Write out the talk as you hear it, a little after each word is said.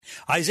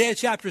Isaiah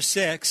chapter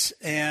 6,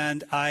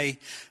 and I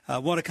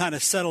want to kind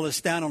of settle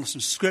us down on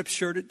some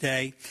scripture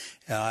today.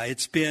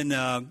 It's been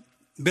a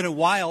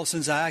while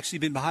since I actually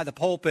been behind the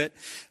pulpit.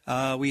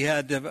 We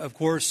had, of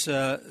course,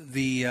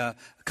 the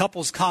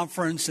couples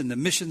conference and the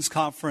missions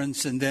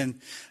conference, and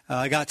then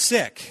I got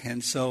sick,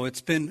 and so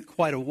it's been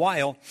quite a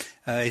while.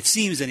 It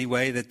seems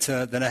anyway that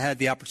I had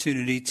the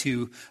opportunity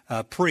to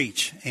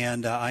preach,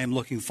 and I am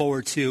looking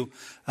forward to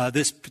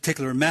this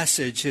particular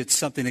message. It's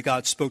something that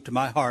God spoke to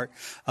my heart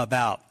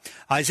about.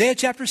 Isaiah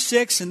chapter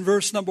 6 and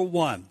verse number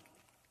 1.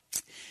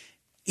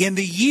 In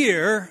the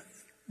year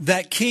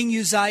that King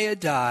Uzziah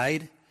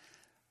died,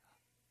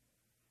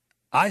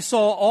 I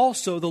saw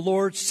also the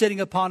Lord sitting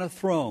upon a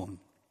throne,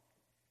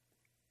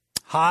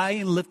 high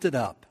and lifted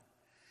up,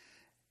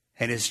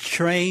 and his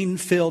train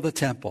filled the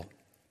temple.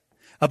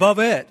 Above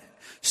it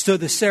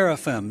stood the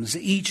seraphims.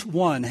 Each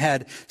one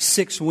had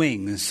 6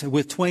 wings.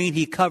 With twain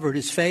he covered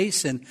his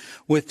face, and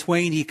with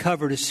twain he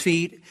covered his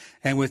feet,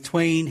 and with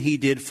twain he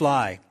did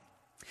fly.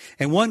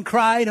 And one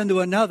cried unto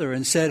another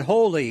and said,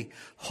 Holy,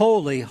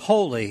 holy,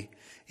 holy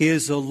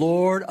is the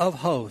Lord of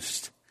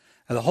hosts.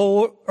 And the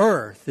whole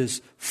earth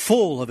is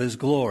full of his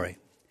glory.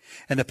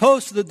 And the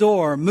post of the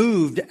door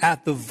moved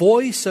at the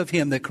voice of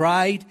him that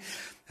cried,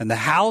 and the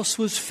house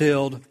was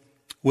filled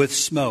with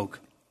smoke.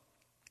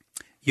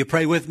 You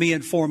pray with me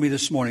and for me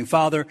this morning.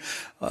 Father,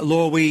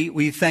 Lord,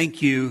 we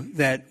thank you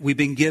that we've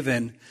been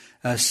given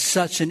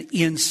such an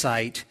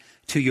insight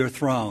to your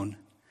throne.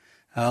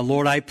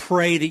 Lord, I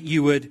pray that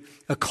you would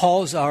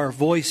cause our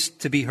voice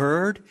to be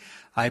heard.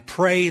 I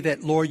pray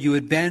that, Lord, you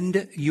would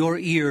bend your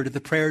ear to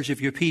the prayers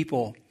of your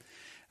people.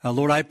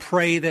 Lord, I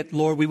pray that,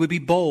 Lord, we would be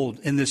bold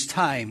in this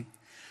time.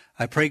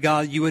 I pray,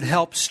 God, you would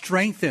help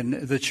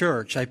strengthen the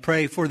church. I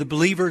pray for the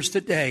believers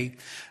today,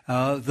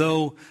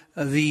 though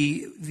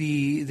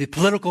the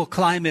political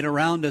climate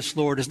around us,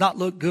 Lord, does not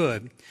look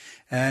good,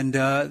 and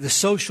the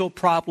social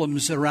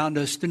problems around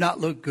us do not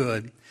look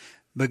good,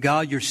 but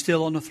God, you're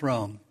still on the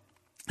throne.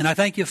 And I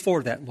thank you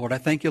for that, Lord. I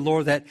thank you,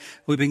 Lord, that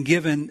we've been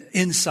given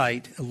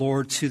insight,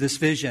 Lord, to this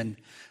vision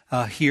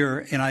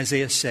here in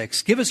Isaiah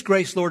 6. Give us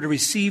grace, Lord, to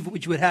receive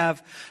what you would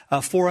have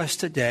for us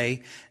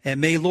today.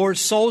 And may, Lord,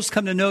 souls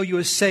come to know you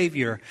as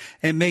Savior.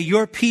 And may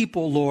your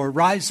people, Lord,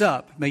 rise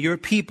up. May your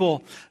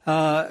people,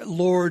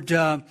 Lord,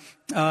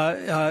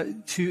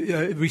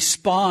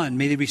 respond.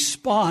 May they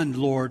respond,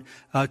 Lord,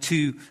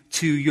 to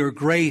your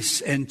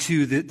grace and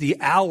to the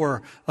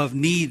hour of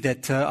need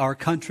that our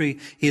country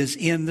is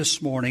in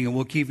this morning. And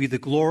we'll give you the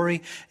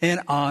glory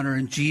and honor.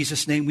 In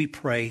Jesus' name we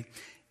pray.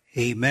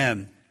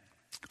 Amen.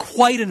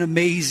 Quite an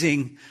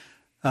amazing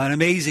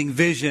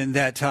vision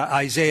that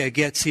Isaiah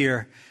gets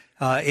here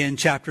in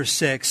chapter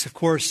 6. Of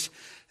course,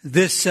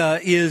 this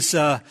is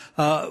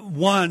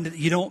one that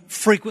you don't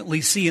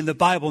frequently see in the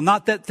Bible.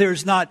 Not that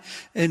there's not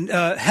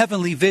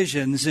heavenly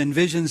visions and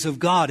visions of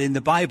God in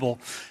the Bible,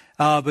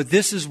 but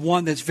this is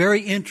one that's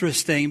very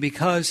interesting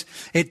because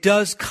it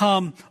does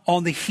come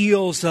on the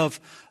heels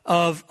of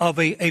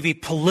a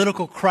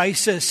political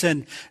crisis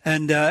and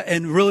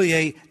really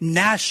a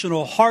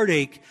national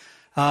heartache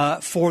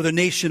for the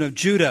nation of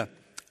Judah,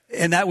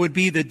 and that would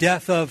be the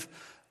death of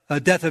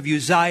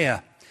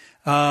Uzziah,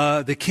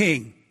 the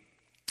king.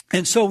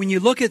 And so, when you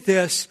look at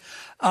this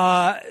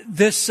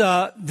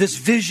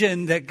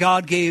vision that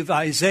God gave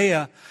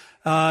Isaiah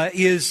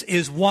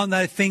is one that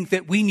I think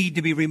that we need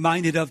to be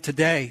reminded of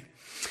today.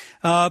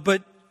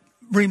 But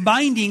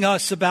reminding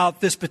us about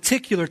this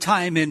particular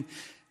time in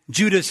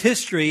Judah's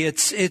history,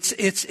 it's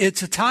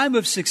a time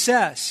of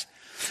success.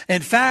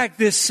 In fact,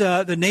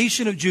 the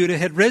nation of Judah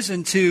had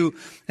risen to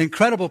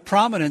incredible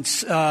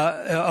prominence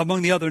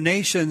among the other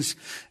nations.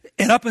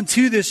 And up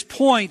until this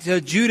point,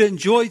 Judah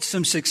enjoyed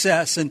some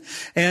success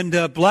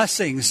and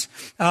blessings.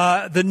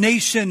 The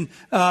nation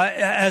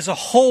as a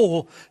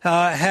whole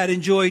had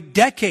enjoyed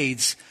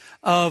decades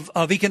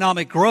of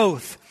economic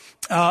growth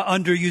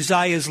under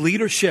Uzziah's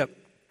leadership.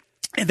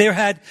 There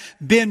had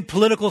been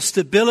political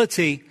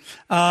stability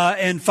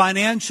and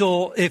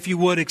financial, if you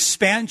would,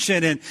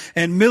 expansion, and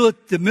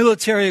the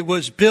military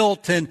was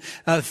built, and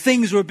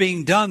things were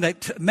being done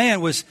that, man,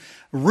 was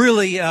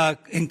really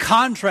in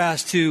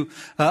contrast to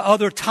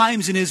other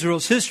times in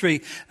Israel's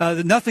history.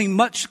 Nothing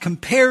much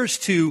compares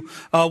to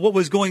what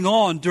was going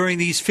on during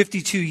these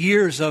 52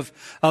 years of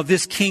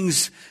this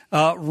king's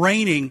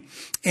reigning.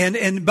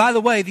 And by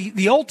the way,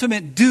 the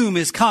ultimate doom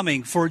is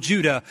coming for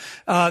Judah.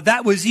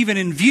 That was even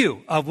in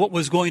view of what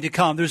was going to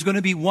come. There's going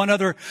to be one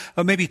other,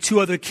 or maybe 2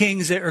 other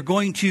kings that are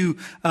going to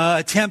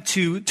attempt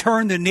to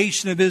turn the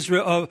nation of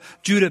Israel, of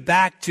Judah,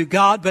 back to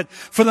God. But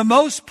for the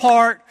most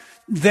part,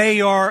 they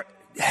are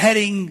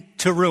heading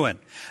to ruin,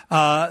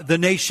 the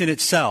nation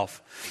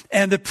itself.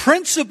 And the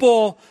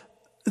principle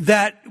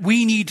that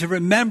we need to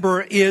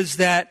remember is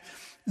that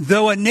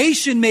though a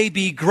nation may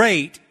be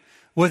great,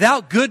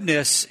 without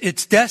goodness,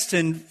 it's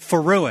destined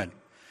for ruin.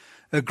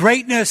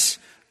 Greatness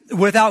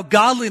without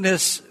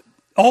godliness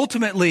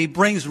ultimately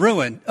brings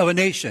ruin of a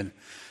nation.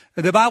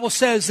 The Bible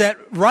says that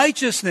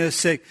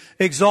righteousness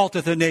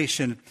exalteth a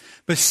nation,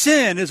 but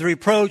sin is a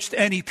reproach to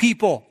any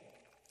people.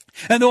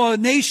 And though a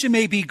nation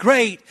may be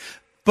great,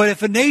 but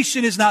if a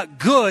nation is not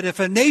good, if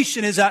a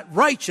nation is not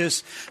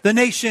righteous, the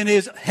nation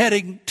is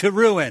heading to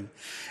ruin.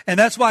 And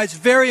that's why it's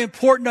very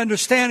important to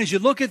understand as you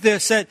look at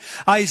this that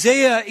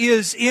Isaiah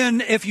is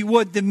in, if you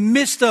would, the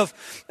midst of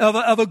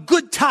a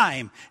good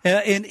time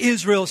in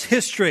Israel's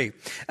history.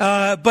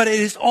 But it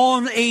is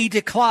on a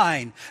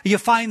decline. You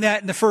find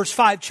that in the first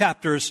 5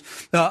 chapters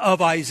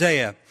of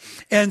Isaiah.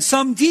 And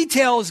some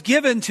details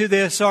given to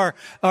this are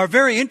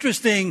very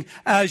interesting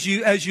as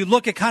you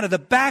look at kind of the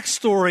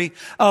backstory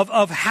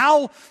of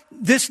how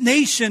this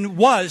nation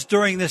was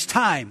during this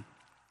time.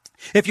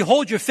 If you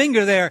hold your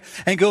finger there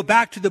and go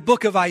back to the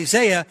book of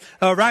Isaiah,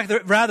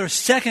 rather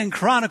 2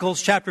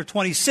 Chronicles chapter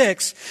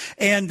 26,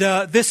 and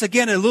this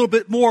again a little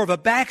bit more of a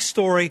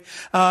backstory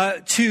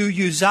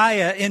to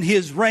Uzziah in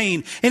his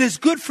reign. And it's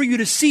good for you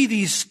to see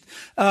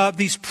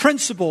these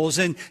principles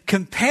and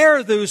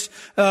compare those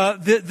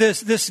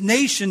this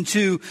nation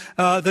to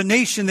the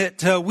nation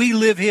that we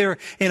live here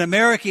in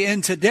America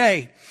in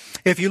today.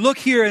 If you look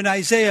here in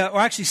Isaiah,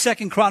 or actually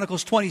 2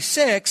 Chronicles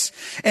 26,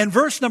 and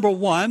verse number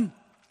 1,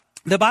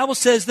 the Bible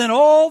says, then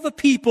all the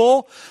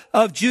people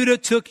of Judah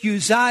took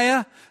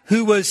Uzziah,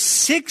 who was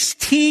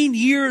 16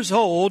 years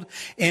old,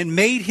 and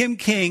made him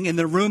king in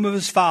the room of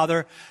his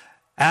father,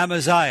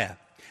 Amaziah.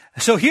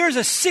 So here's a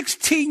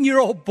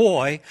 16-year-old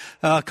boy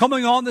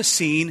coming on the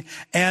scene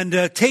and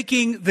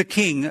taking the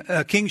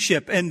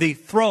kingship and the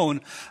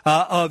throne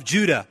of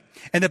Judah.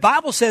 And the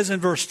Bible says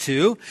in verse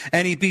 2,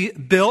 and he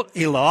built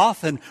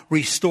Eloth and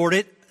restored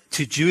it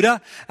to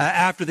Judah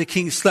after the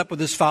king slept with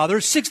his father.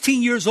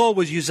 16 years old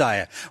was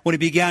Uzziah when he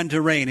began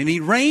to reign. And he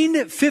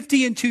reigned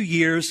 52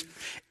 years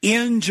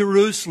in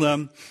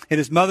Jerusalem. And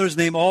his mother's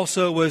name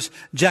also was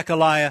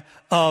Jechaliah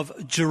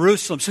of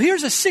Jerusalem. So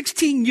here's a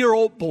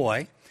 16-year-old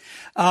boy.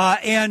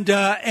 And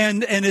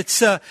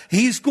it's,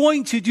 he's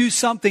going to do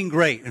something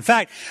great. In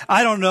fact,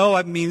 I don't know,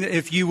 I mean,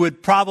 if you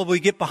would probably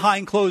get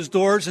behind closed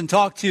doors and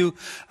talk to,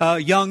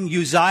 young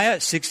Uzziah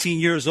at 16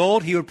 years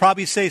old, he would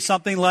probably say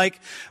something like,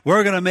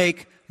 we're going to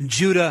make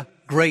Judah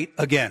great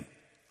again.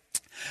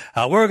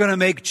 We're going to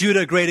make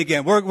Judah great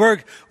again.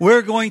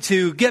 We're going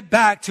to get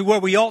back to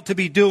where we ought to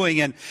be doing.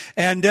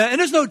 And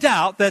there's no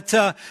doubt that,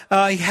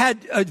 he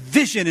had a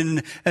vision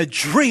and a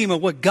dream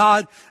of what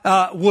God,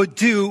 would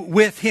do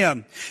with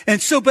him.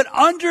 And so, but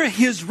under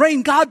his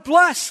reign, God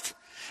blessed.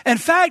 In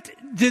fact,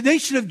 the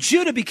nation of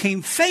Judah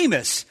became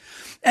famous.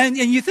 And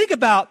you think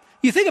about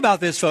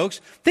this, folks.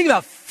 Think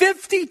about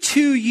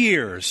 52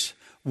 years,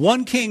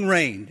 one king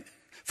reigned.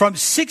 From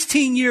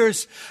 16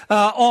 years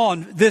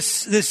on,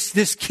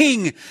 this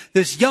king,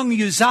 this young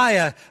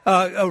Uzziah,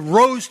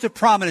 rose to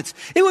prominence.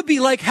 It would be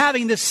like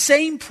having the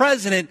same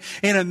president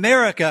in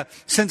America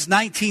since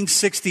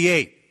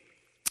 1968.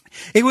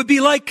 It would be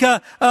like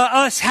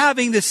us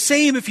having the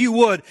same, if you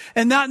would,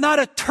 and not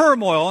a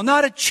turmoil,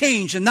 not a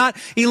change, and not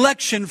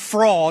election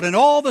fraud, and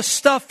all the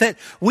stuff that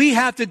we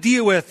have to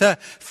deal with.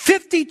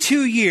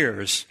 52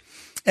 years.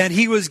 And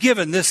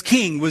this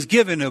king was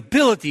given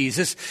abilities.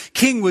 This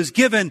king was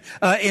given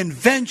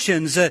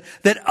inventions that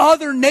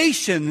other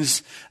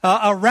nations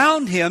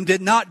around him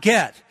did not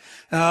get.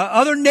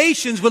 Other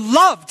nations would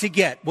love to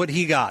get what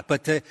he got,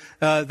 but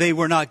they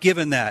were not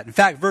given that. In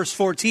fact, verse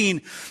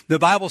 14, the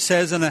Bible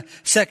says in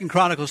 2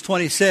 Chronicles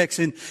 26,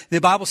 and the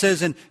Bible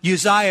says, and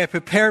Uzziah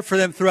prepared for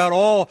them throughout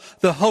all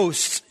the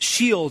hosts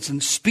shields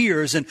and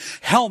spears and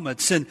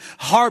helmets and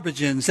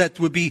harbigans that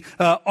would be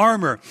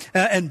armor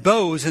and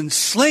bows and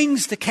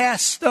slings to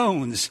cast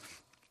stones.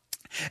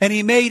 And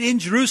he made in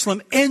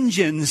Jerusalem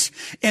engines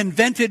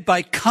invented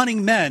by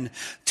cunning men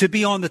to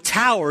be on the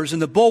towers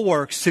and the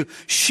bulwarks, to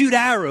shoot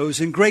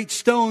arrows and great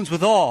stones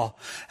withal.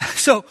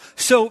 So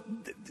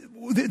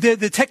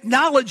the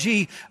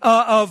technology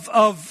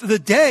of the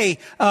day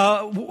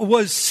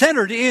was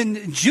centered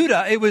in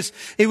Judah. It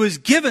was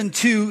given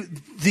to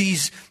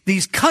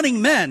these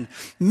cunning men,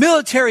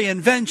 military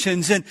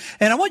inventions, and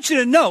I want you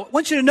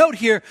to note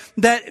here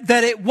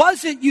that it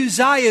wasn't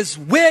Uzziah's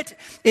wit,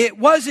 it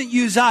wasn't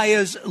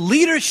Uzziah's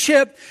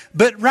leadership,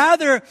 but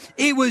rather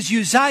it was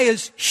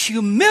Uzziah's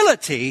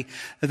humility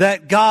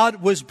that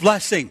God was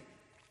blessing.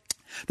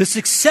 The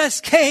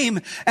success came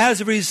as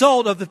a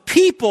result of the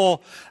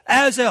people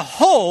as a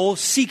whole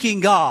seeking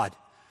God.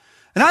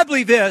 And I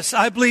believe this.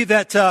 I believe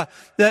that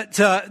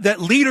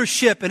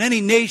leadership in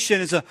any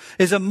nation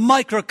is a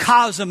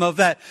microcosm of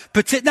that.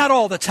 Not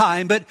all the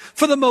time, but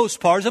for the most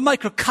part, is a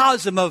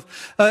microcosm of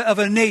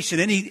a nation,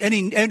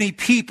 any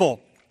people.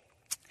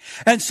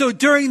 And so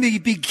during the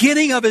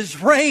beginning of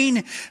his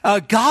reign,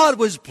 God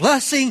was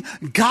blessing,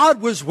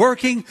 God was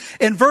working.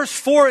 In verse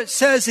 4 it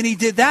says, and he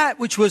did that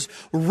which was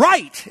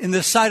right in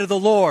the sight of the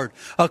Lord,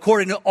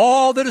 according to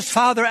all that his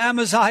father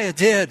Amaziah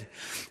did.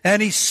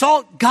 And he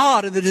sought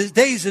God in the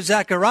days of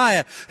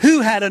Zechariah,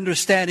 who had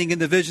understanding in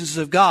the visions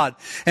of God.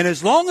 And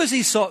as long as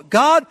he sought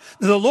God,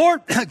 the Lord,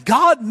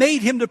 God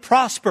made him to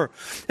prosper.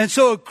 And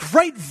so a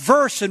great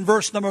verse in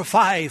verse number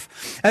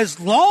 5. As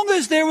long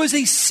as there was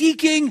a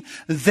seeking,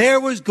 there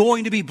was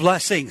going to be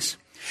blessings.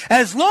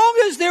 As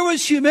long as there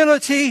was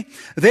humility,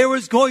 there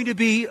was going to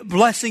be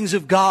blessings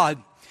of God.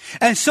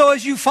 And so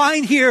as you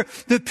find here,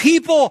 the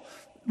people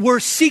were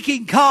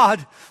seeking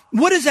God.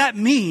 What does that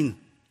mean?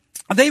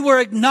 They were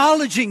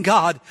acknowledging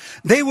God.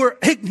 They were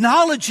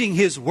acknowledging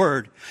His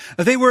word.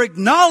 They were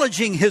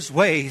acknowledging His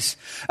ways.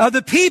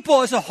 The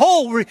people as a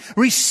whole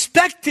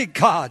respected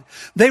God.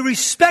 They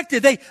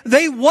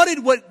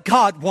wanted what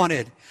God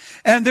wanted.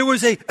 And there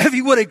was a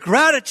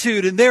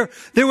gratitude, and there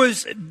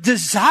was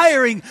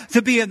desiring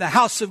to be in the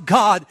house of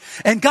God.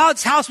 And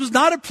God's house was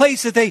not a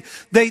place that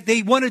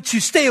they wanted to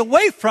stay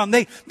away from.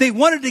 They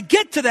wanted to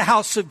get to the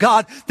house of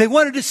God. They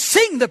wanted to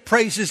sing the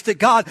praises to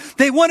God.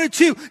 They wanted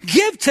to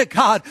give to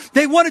God.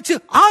 They wanted to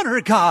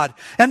honor God.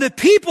 And the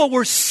people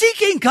were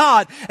seeking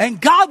God, and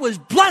God was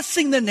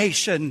blessing the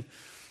nation.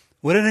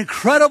 What an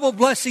incredible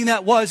blessing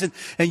that was. And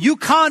you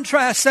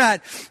contrast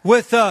that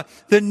with the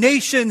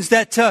nations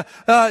that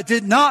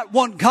did not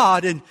want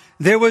God, and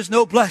there was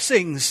no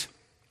blessings.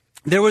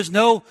 There was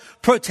no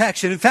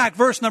protection. In fact,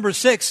 verse number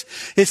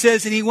 6, it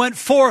says, and he went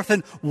forth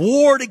and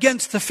warred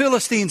against the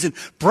Philistines and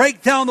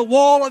brake down the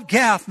wall of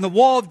Gath and the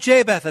wall of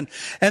Jabesh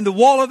and the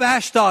wall of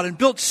Ashdod, and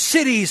built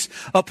cities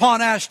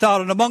upon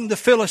Ashdod and among the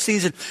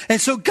Philistines. And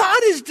so God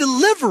is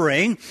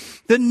delivering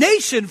the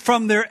nation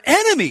from their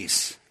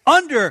enemies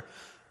under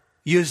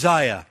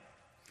Uzziah.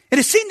 And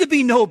it seemed to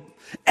be no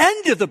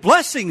end of the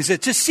blessings.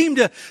 It just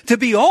seemed to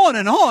be on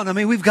and on. I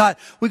mean, we've got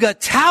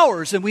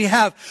towers, and we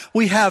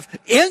have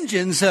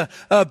engines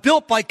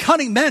built by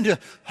cunning men to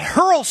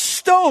hurl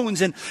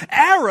stones and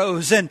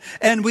arrows,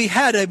 and we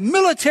had a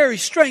military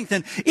strength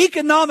and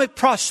economic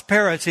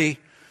prosperity,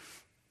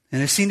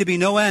 and there seemed to be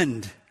no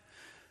end.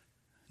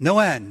 No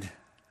end.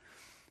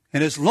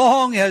 And as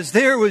long as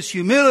there was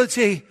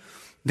humility,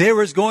 there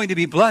was going to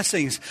be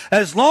blessings.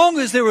 As long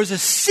as there was a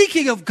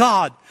seeking of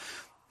God,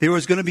 there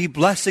was going to be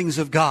blessings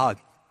of God.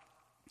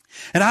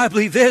 And I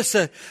believe this,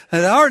 that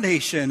our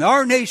nation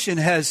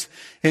has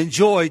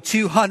enjoyed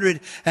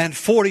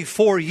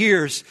 244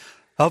 years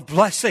of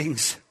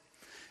blessings.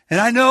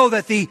 And I know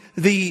that the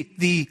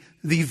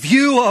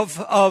view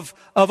of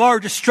our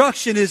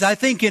destruction is, I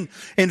think, in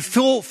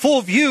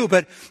full view,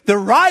 but the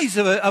rise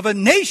of a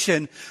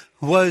nation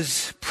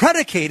was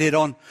predicated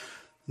on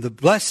the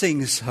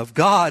blessings of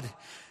God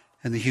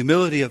and the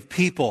humility of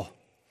people.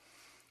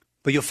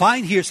 But you'll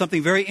find here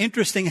something very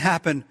interesting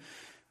happen,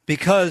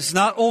 because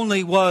not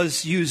only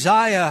was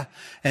Uzziah,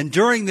 and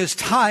during this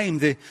time,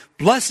 the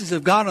blessings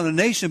of God on the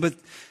nation, but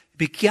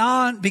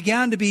began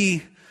to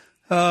be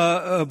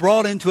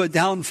brought into a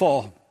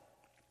downfall.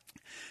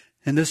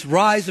 And this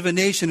rise of a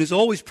nation is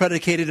always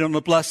predicated on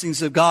the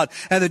blessings of God.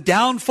 And the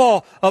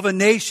downfall of a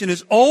nation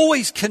is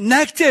always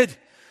connected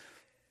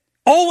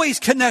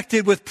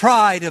with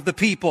pride of the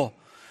people.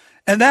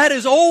 And that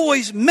is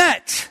always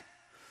met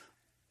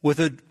with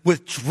a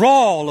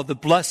withdrawal of the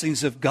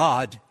blessings of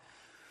God.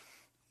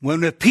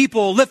 When the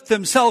people lift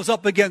themselves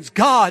up against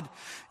God,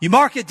 you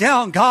mark it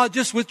down, God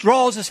just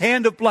withdraws His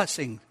hand of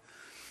blessing.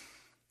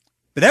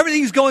 But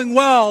everything's going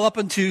well up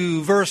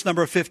into verse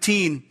number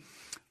 15.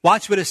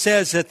 Watch what it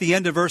says at the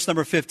end of verse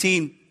number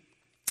 15.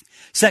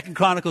 2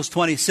 Chronicles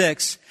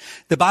 26.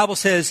 The Bible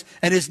says,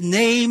 and his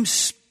name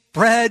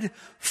spread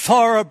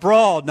far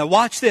abroad. Now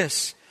watch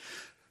this.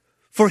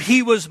 For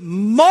he was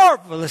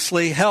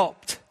marvelously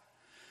helped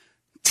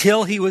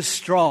till he was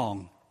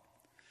strong.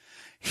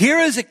 Here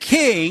is a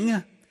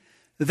king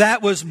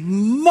that was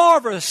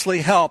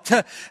marvelously helped.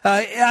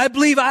 I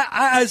believe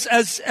as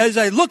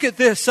I look at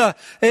this,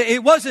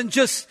 it wasn't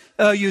just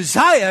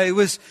Uzziah. It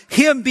was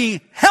him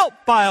being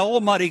helped by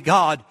Almighty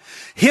God.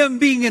 Him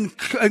being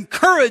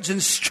encouraged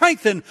and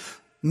strengthened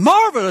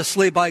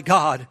marvelously by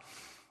God.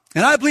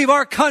 And I believe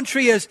our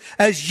country,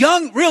 as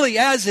young really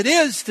as it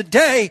is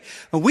today,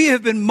 we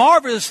have been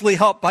marvelously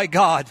helped by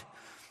God.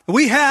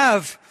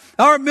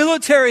 Our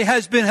military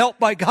has been helped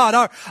by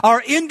God.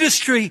 Our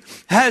industry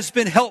has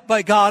been helped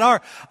by God.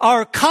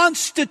 Our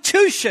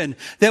Constitution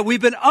that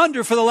we've been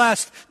under for the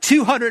last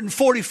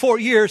 244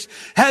 years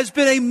has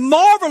been a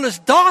marvelous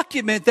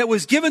document that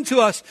was given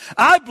to us,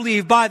 I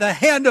believe, by the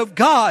hand of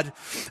God.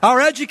 Our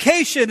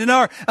education and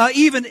our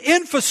even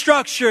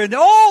infrastructure and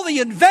all the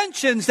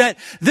inventions that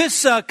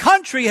this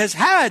country has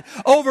had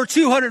over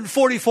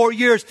 244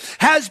 years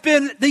has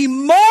been the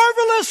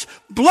marvelous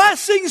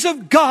blessings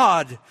of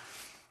God.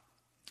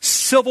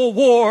 Civil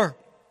War,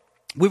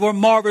 we were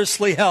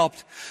marvelously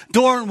helped.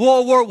 During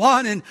World War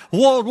I and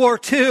World War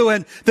II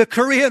and the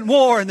Korean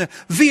War and the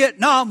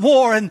Vietnam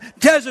War and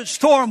Desert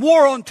Storm,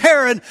 War on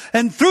Terror,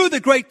 and through the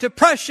Great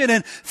Depression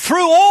and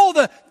through all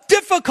the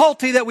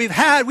difficulty that we've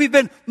had, we've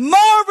been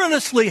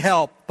marvelously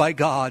helped by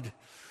God.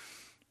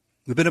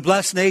 We've been a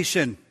blessed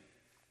nation.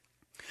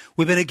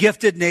 We've been a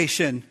gifted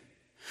nation.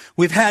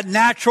 We've had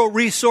natural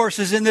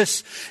resources in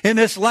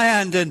this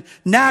land and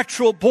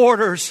natural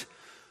borders.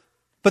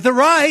 But the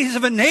rise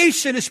of a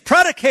nation is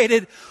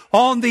predicated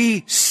on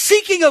the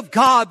seeking of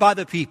God by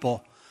the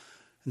people.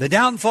 The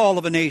downfall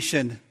of a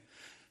nation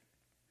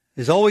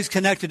is always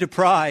connected to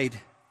pride,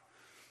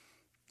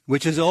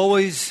 which is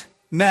always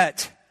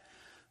met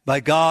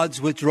by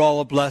God's withdrawal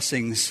of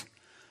blessings.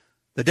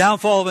 The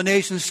downfall of a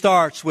nation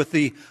starts with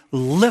the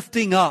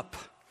lifting up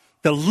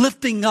the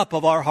lifting up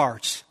of our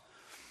hearts.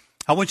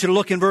 I want you to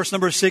look in verse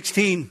number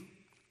 16.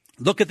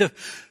 Look at the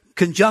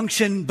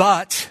conjunction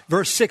but,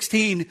 verse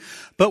 16.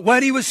 But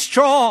when he was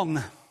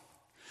strong,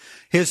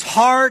 his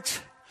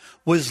heart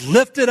was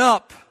lifted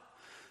up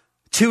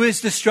to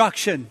his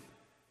destruction.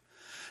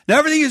 Now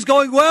everything is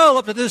going well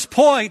up to this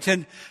point,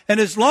 and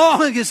as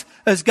long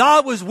as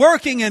God was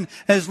working, and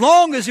as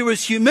long as there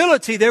was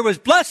humility, there was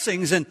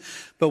blessings.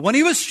 But when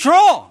he was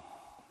strong,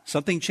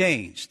 something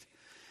changed.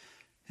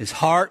 His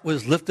heart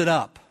was lifted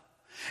up.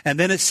 And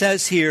then it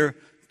says here,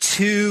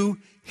 to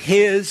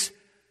his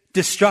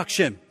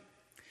destruction.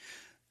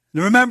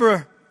 Now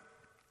remember,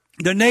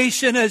 the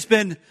nation has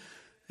been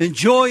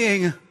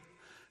enjoying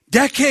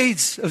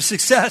decades of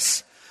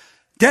success,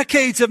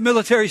 decades of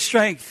military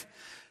strength,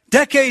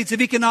 decades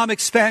of economic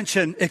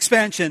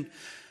expansion.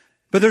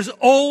 But there's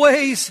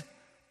always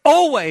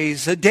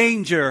a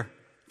danger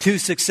to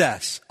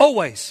success.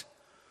 Always.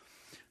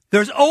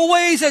 There's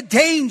always a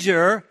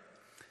danger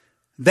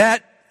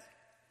that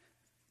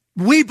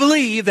we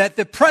believe that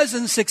the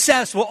present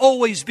success will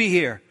always be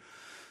here.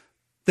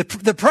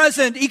 The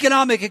present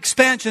economic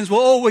expansions will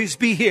always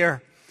be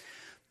here.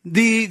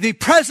 The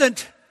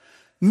present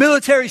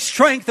military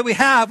strength that we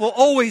have will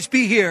always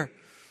be here.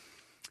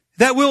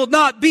 That will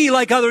not be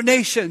like other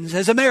nations,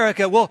 as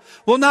America will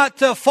not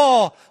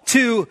fall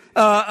to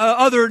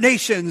other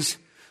nations.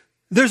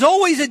 There's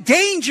always a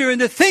danger in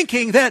the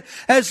thinking that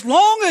as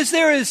long as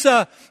there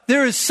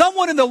is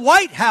someone in the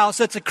White House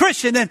that's a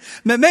Christian, then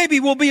maybe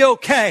we'll be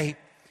okay.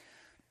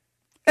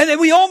 And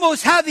then we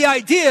almost have the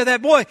idea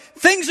that, boy,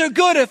 things are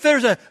good if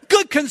there's a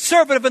good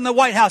conservative in the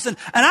White House. And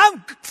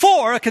I'm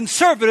for a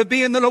conservative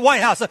being in the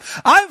White House.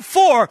 I'm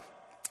for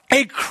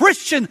a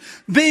Christian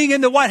being in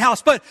the White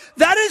House. But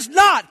that is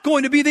not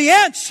going to be the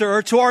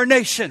answer to our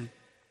nation.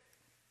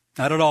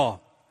 Not at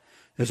all.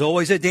 There's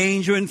always a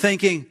danger in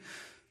thinking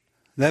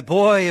that,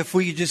 boy, if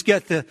we just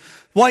get the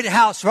White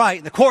House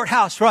right, the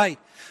courthouse right,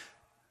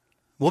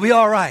 we'll be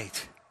all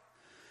right.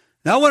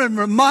 Now I want to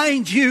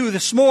remind you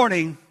this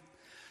morning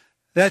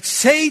that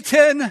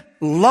Satan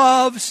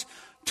loves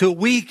to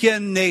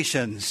weaken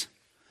nations.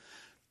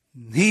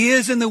 He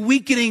is in the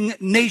weakening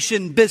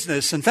nation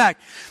business. In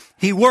fact,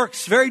 he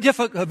works very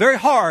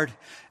hard,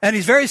 and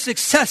he's very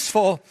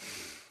successful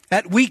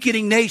at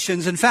weakening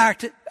nations. In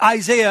fact,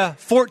 Isaiah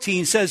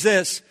 14 says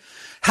this,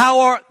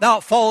 "How art thou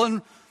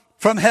fallen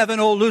from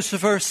heaven, O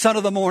Lucifer, son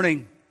of the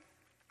morning?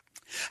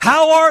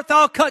 How art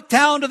thou cut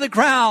down to the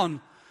ground,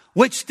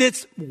 which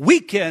didst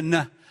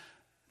weaken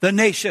the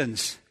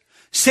nations?"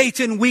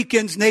 Satan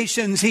weakens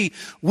nations. He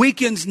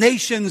weakens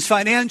nations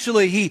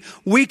financially. He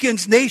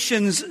weakens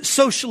nations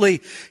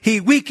socially. He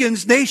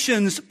weakens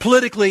nations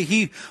politically.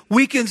 He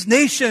weakens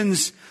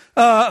nations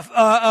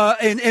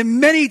in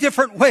many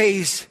different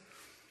ways.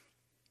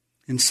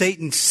 And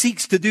Satan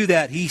seeks to do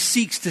that. He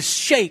seeks to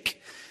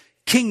shake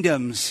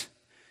kingdoms.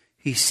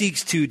 He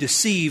seeks to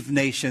deceive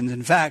nations.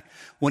 In fact,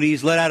 when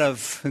he's let out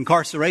of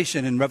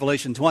incarceration in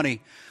Revelation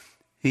 20,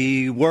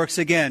 he works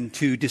again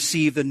to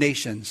deceive the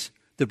nations,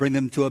 to bring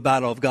them to a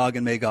battle of Gog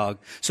and Magog.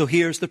 So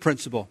here's the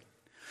principle.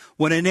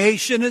 When a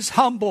nation is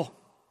humble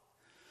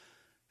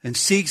and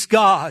seeks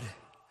God,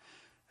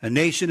 a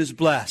nation is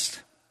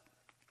blessed.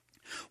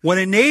 When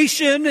a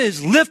nation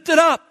is lifted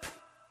up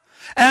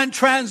and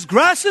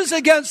transgresses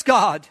against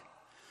God,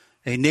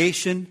 a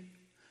nation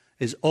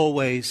is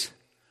always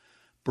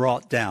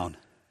brought down.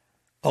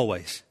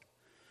 Always.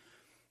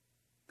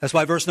 That's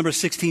why verse number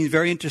 16 is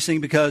very interesting,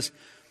 because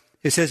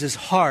it says his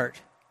heart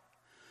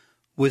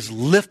was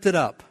lifted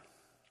up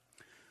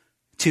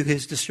to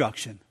his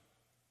destruction.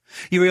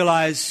 You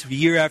realize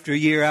year after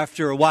year,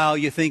 after a while,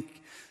 you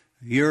think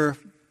you're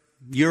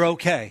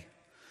okay.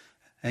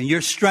 And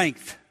your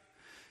strength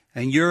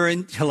and your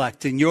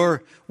intellect and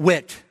your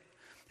wit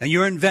and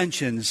your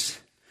inventions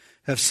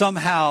have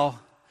somehow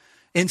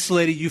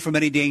insulated you from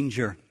any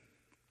danger.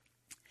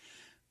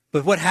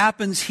 But what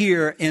happens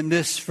here in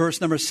this verse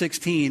number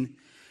 16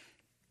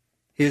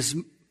 is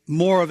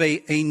more of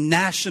a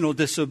national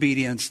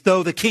disobedience.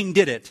 Though the king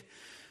did it,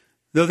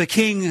 though the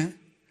king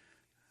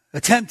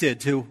attempted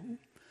to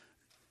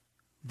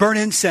burn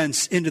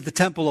incense into the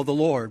temple of the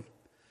Lord.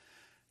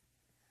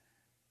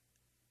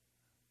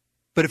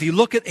 But if you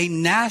look at a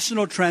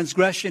national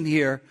transgression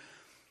here,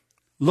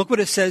 look what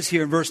it says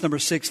here in verse number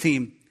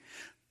 16.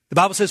 The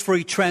Bible says, "For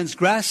he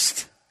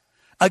transgressed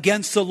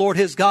against the Lord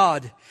his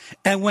God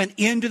and went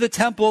into the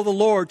temple of the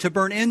Lord to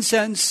burn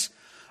incense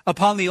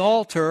upon the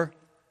altar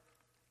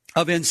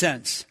of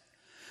incense."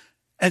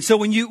 And so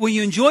when you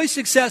enjoy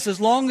success,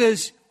 as long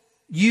as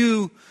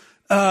you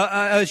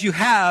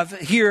have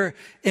here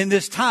in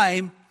this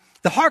time,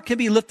 the heart can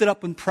be lifted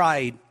up in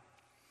pride.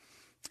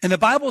 And the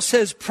Bible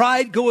says,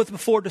 "Pride goeth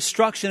before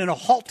destruction, and a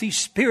haughty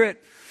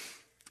spirit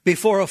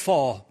before a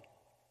fall."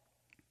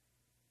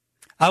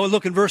 I would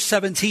look in verse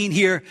 17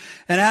 here,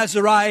 "And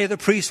Azariah the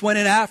priest went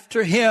in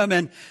after him,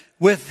 and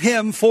with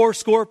him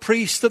 80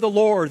 priests of the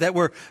Lord that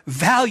were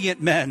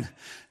valiant men."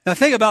 Now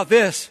think about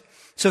this.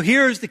 So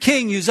here's the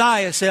king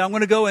Uzziah saying, "I'm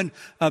going to go and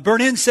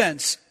burn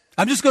incense.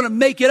 I'm just going to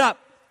make it up.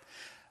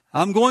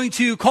 I'm going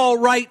to call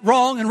right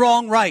wrong and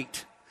wrong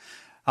right.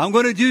 I'm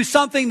going to do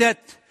something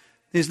that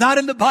is not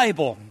in the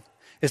Bible.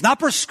 It's not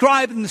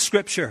prescribed in the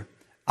Scripture.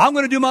 I'm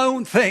going to do my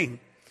own thing.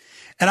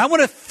 And I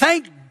want to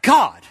thank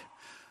God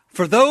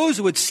for those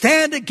who would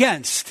stand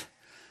against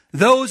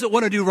those that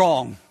want to do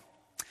wrong.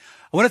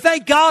 I want to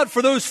thank God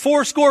for those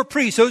 80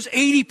 priests, those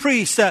 80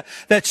 priests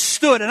that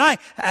stood. And I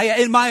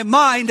in my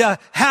mind,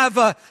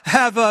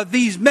 have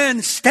these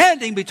men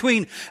standing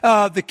between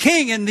the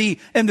king and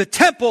the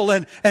temple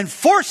and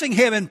forcing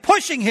him and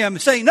pushing him,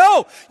 saying,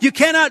 no, you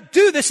cannot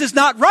do this. Is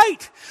not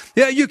right.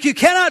 You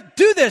cannot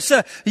do this.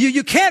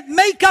 You can't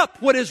make up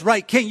what is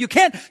right, king. You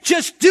can't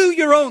just do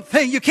your own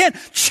thing. You can't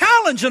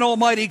challenge an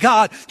almighty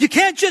God. You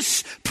can't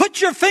just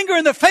put your finger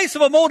in the face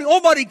of an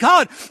almighty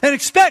God and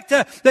expect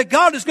that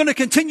God is going to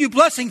continue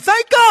blessing.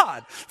 Thank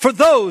God for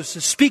those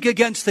that speak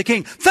against the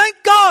king.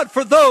 Thank God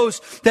for those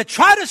that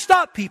try to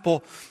stop people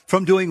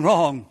from doing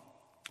wrong.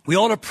 We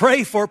ought to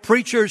pray for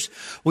preachers.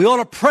 We ought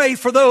to pray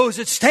for those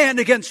that stand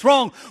against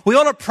wrong. We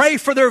ought to pray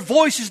for their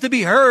voices to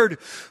be heard.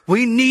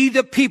 We need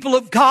the people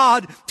of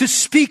God to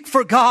speak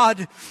for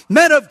God,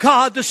 men of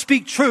God to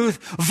speak truth,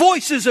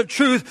 voices of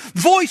truth,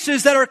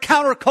 voices that are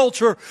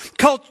countercultural,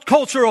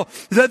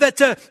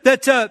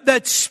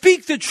 that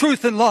speak the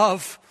truth in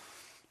love.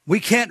 We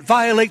can't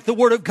violate the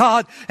word of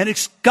God and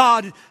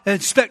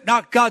expect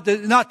not God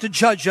not to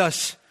judge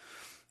us.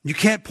 You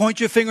can't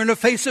point your finger in the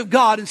face of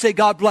God and say,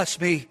 God bless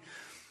me.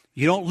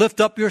 You don't lift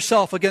up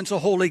yourself against a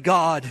holy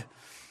God.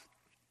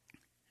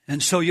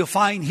 And so you'll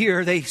find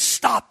here they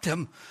stopped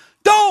him.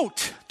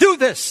 Don't do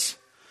this.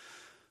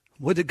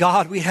 Would to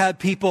God we had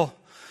people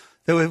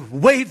that would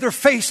wave their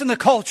face in the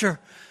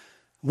culture,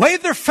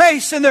 wave their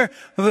face and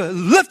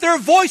lift their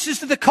voices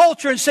to the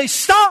culture and say,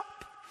 stop,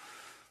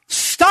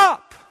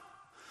 stop.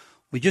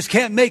 We just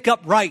can't make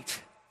up right.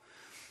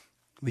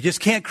 We just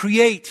can't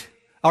create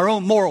our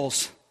own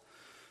morals.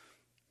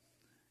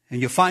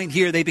 And you find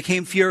here they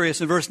became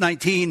furious in verse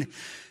 19.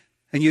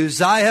 And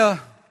Uzziah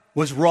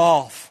was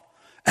wroth,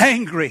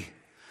 angry.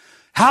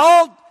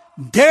 How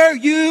dare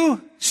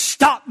you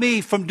stop me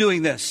from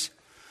doing this?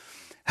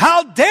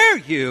 How dare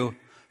you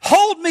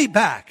hold me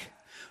back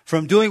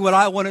from doing what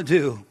I want to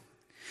do?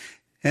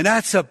 And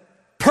that's a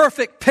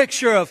perfect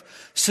picture of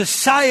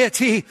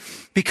society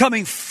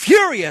becoming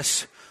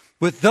furious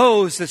with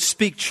those that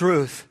speak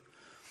truth.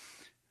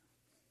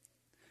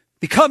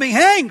 Becoming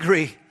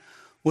angry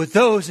with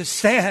those that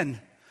stand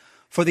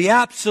for the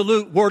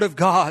absolute word of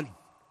God.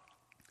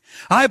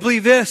 I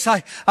believe this.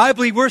 I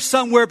believe we're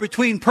somewhere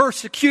between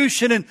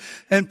persecution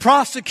and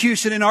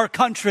prosecution in our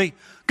country,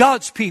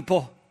 God's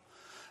people.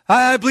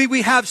 I believe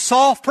we have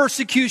soft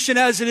persecution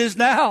as it is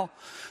now,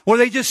 where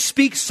they just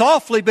speak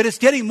softly, but it's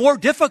getting more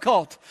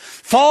difficult.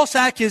 False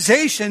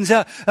accusations,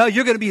 you're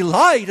going to be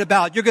lied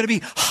about. You're going to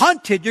be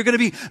hunted. You're going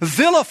to be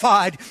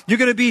vilified. You're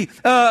going to be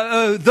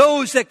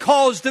those that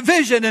cause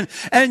division.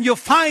 And you'll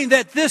find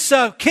that this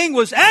king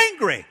was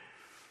angry.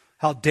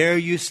 How dare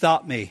you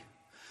stop me?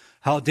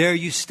 How dare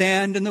you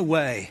stand in the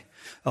way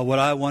of what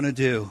I want to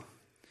do?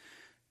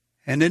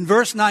 And in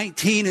verse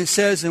 19 it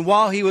says, and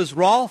while he was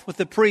wroth with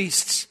the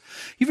priests,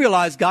 you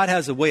realize God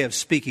has a way of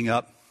speaking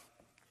up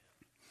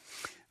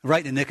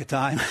right in the nick of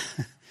time.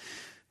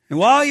 And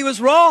while he was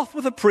wroth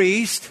with the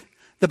priest,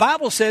 the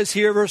Bible says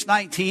here, verse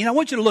 19, I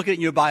want you to look at it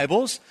in your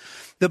Bibles.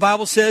 The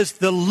Bible says,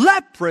 the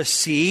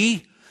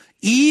leprosy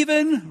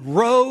even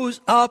rose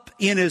up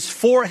in his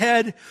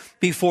forehead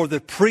before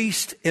the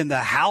priest in the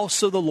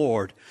house of the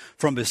Lord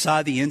from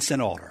beside the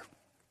incense altar.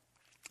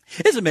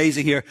 It's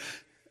amazing here.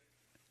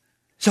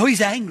 So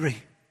he's angry.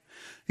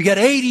 You got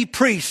 80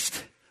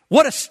 priests.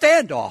 What a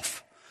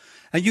standoff.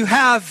 And you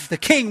have the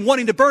king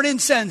wanting to burn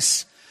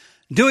incense,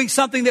 doing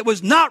something that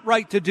was not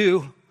right to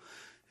do.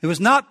 It was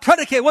not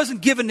predicated. It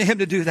wasn't given to him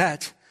to do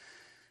that.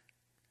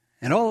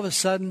 And all of a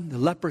sudden, the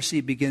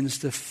leprosy begins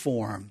to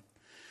form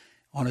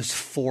on his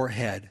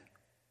forehead.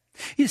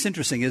 It's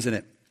interesting, isn't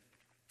it?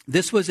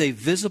 This was a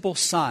visible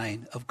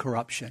sign of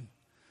corruption.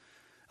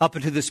 Up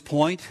until this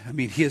point, I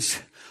mean, his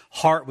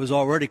heart was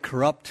already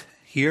corrupt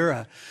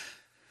here.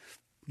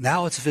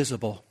 Now it's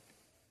visible.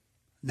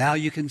 Now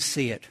you can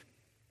see it.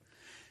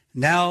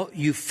 Now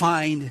you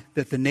find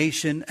that the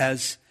nation,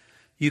 as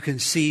you can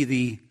see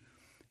the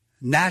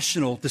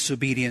national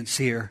disobedience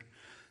here,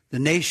 the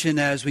nation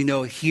as we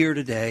know here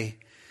today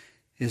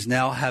is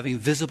now having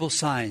visible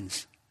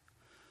signs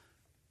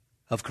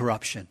of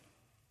corruption,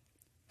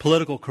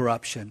 political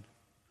corruption.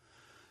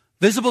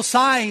 Visible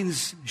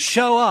signs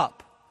show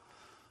up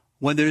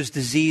when there's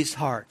diseased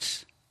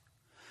hearts.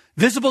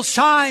 Visible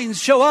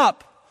signs show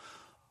up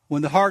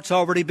when the heart's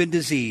already been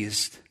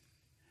diseased.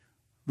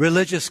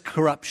 Religious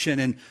corruption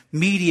and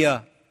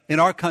media in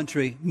our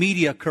country,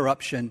 media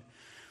corruption.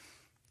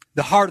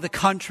 The heart of the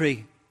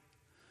country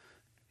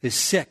is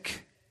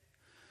sick.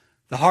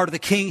 The heart of the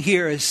king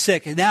here is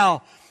sick. And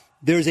now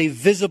there's a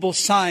visible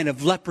sign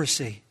of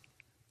leprosy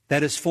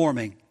that is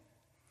forming.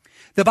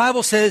 The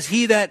Bible says,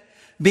 he that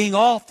being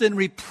often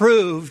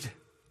reproved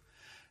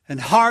and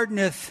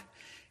hardeneth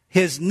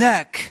his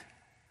neck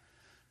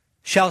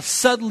shall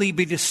suddenly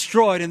be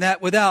destroyed, and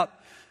that without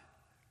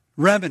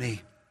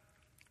remedy.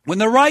 When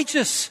the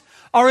righteous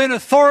are in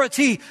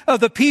authority of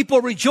the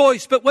people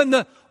rejoice, but when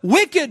the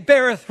wicked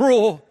beareth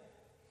rule,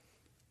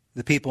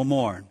 the people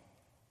mourn.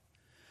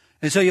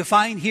 And so you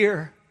find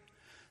here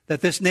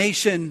that this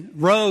nation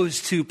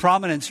rose to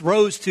prominence,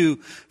 rose to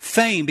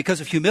fame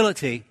because of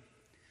humility.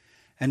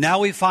 And now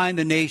we find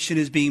the nation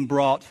is being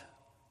brought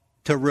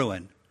to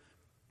ruin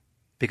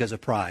because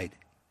of pride.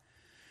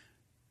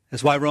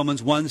 That's why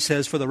Romans 1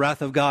 says, for the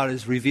wrath of God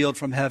is revealed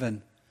from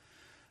heaven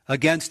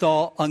against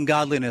all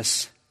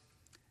ungodliness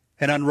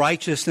and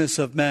unrighteousness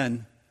of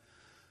men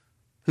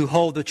who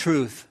hold the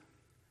truth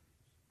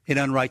in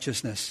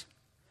unrighteousness.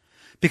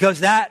 Because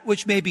that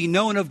which may be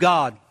known of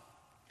God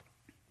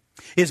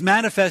is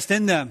manifest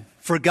in them,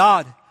 for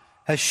God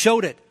has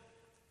showed it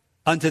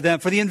unto them.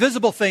 For the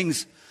invisible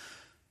things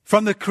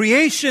from the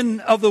creation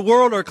of the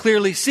world are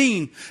clearly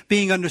seen,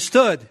 being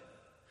understood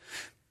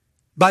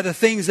by the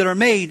things that are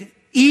made,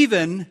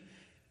 even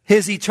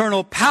his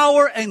eternal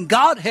power and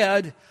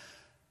Godhead,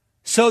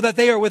 so that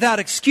they are without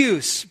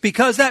excuse.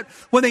 Because that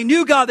when they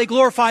knew God, they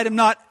glorified him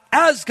not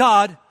as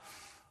God,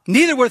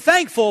 neither were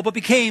thankful, but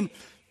became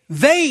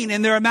vain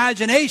in their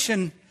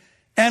imagination.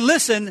 And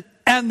listen,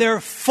 and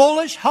their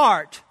foolish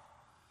heart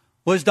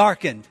was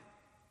darkened.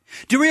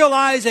 Do you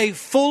realize a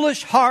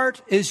foolish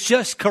heart is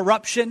just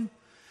corruption?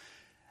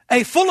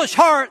 A foolish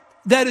heart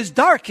that is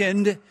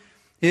darkened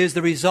is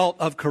the result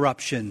of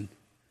corruption.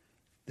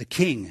 The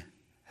king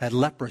had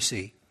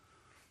leprosy,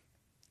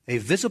 a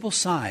visible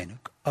sign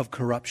of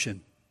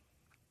corruption.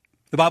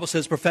 The Bible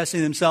says,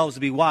 professing themselves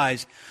to be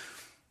wise,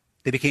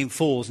 they became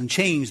fools and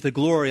changed the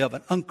glory of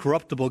an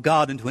uncorruptible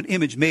God into an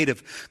image made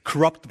of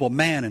corruptible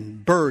man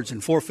and birds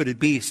and four-footed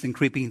beasts and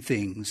creeping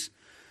things.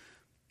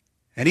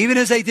 And even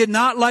as they did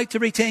not like to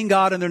retain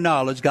God in their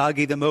knowledge, God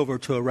gave them over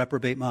to a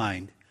reprobate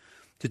mind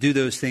to do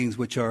those things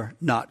which are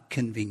not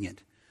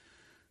convenient.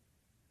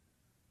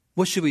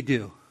 What should we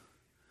do?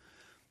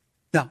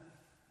 Now,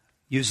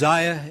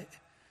 Uzziah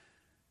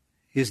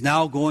is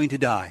now going to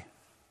die.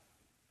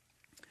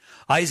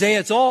 Isaiah,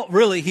 it's all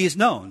really he's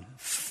known.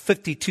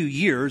 52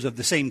 years of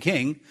the same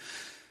king.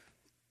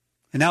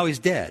 And now he's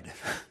dead.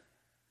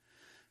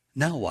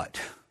 Now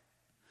what?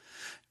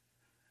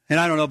 And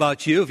I don't know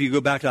about you, if you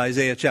go back to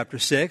Isaiah chapter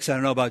 6, I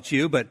don't know about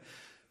you, but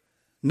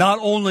not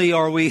only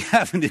are we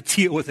having to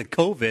deal with the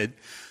COVID,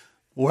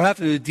 we're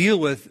having to deal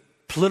with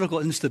political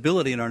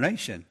instability in our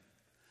nation.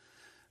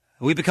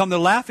 We become the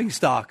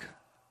laughingstock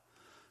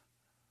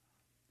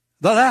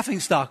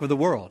of the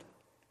world.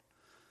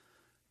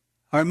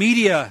 Our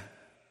media,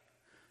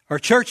 our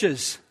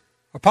churches,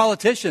 our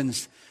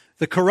politicians,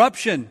 the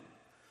corruption.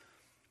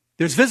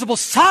 There's visible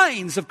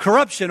signs of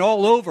corruption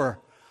all over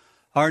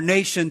our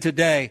nation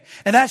today.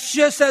 And that's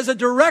just as a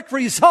direct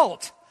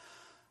result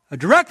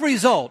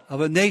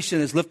of a nation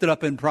that's lifted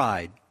up in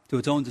pride to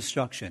its own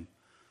destruction.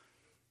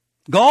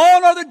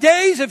 Gone are the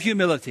days of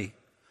humility.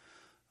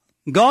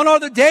 Gone are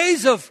the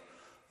days of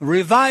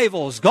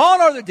revivals.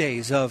 Gone are the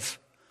days of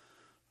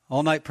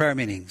all-night prayer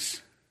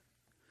meetings.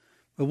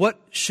 But what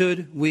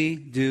should we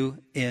do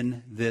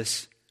in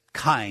this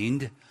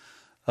kind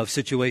of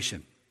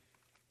situation?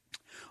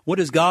 What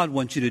does God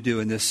want you to do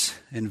in this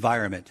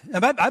environment?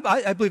 And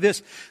I believe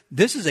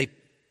this is a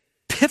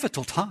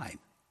pivotal time.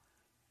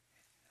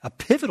 A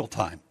pivotal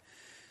time.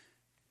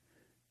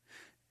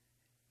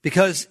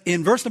 Because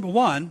in verse number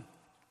 1,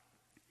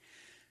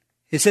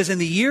 it says, in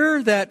the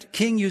year that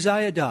King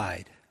Uzziah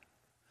died,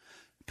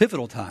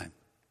 pivotal time.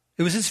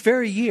 It was this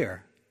very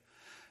year.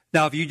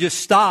 Now, if you just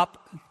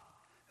stop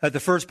at the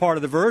first part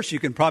of the verse, you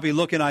can probably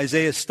look in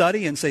Isaiah's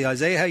study and say,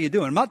 Isaiah, how you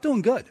doing? I'm not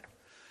doing good.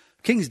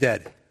 King's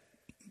dead.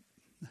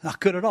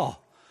 Not good at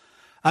all.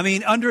 I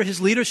mean, under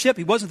his leadership,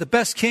 he wasn't the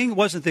best king,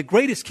 wasn't the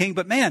greatest king,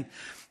 but man,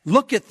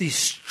 look at the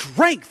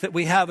strength that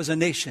we have as a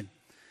nation.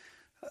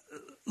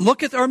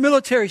 Look at our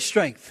military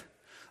strength.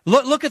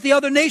 Look at the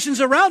other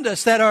nations around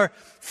us that are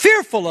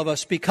fearful of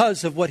us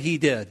because of what he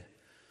did.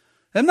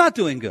 I'm not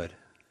doing good.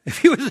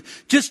 If you would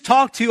just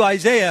talk to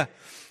Isaiah,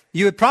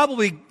 you would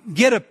probably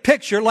get a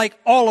picture like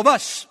all of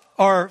us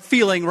are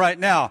feeling right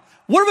now.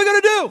 What are we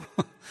going to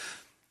do?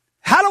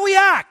 How do we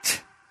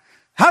act?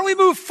 How do we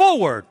move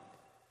forward?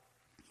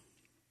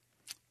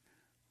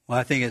 Well,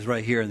 I think it's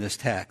right here in this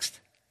text.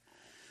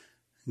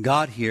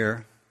 God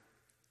here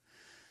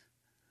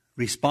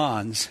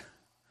responds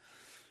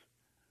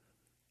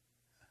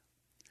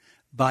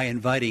by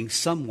inviting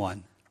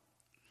someone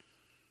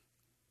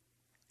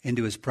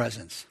into his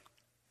presence.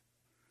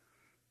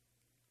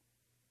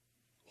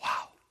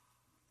 Wow.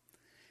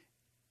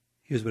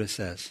 Here's what it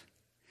says.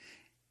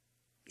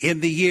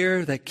 In the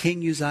year that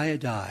King Uzziah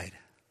died,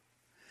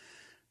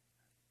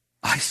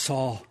 I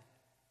saw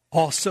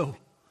also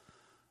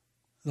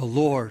the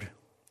Lord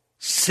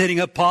sitting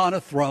upon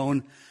a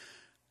throne,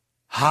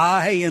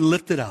 high and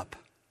lifted up,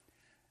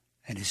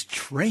 and his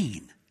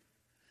train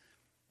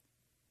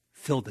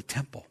filled the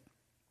temple.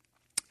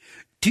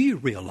 Do you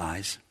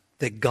realize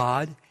that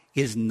God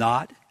is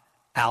not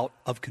out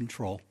of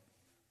control?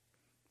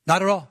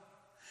 Not at all.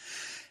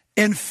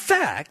 In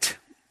fact,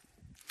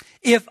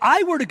 If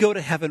I were to go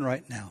to heaven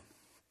right now,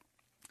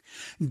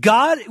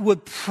 God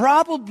would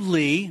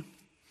probably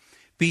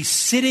be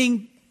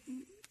sitting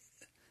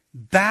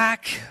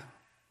back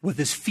with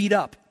his feet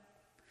up.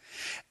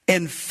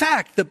 In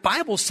fact, the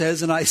Bible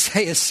says in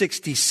Isaiah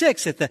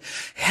 66 that the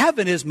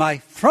heaven is my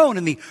throne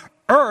and the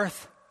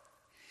earth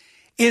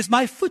is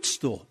my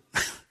footstool.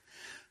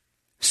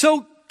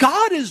 So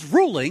God is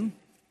ruling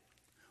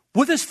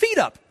with his feet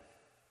up.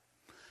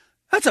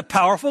 That's a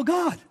powerful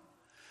God.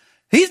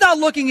 He's not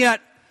looking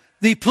at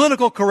the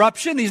political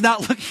corruption. He's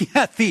not looking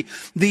at the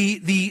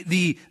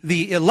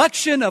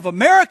election of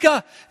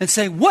America and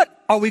saying,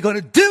 what are we going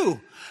to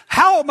do?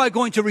 How am I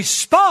going to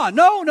respond?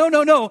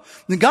 No.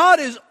 God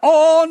is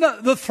on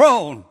the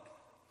throne.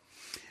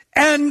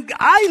 And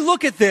I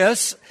look at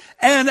this,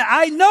 and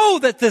I know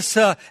that this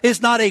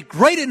is not a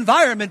great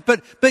environment,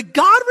 but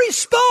God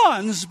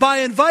responds by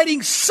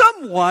inviting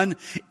someone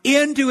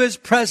into his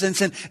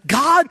presence. And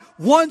God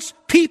wants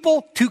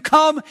people to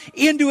come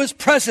into his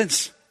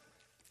presence.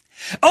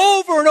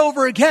 Over and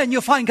over again,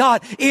 you'll find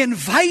God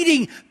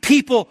inviting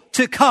people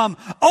to come,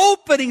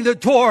 opening the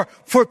door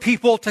for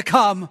people to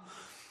come.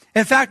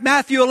 In fact,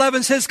 Matthew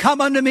 11 says,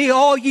 come unto me,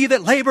 all ye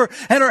that labor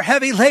and are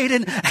heavy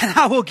laden, and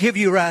I will give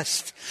you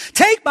rest.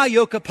 Take my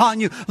yoke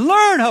upon you.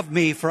 Learn of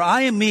me, for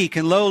I am meek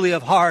and lowly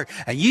of heart,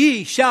 and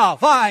ye shall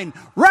find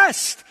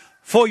rest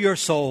for your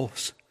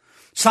souls.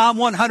 Psalm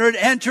 100,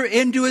 enter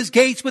into his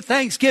gates with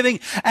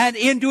thanksgiving and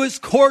into his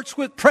courts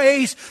with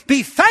praise.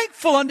 Be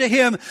thankful unto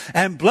him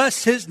and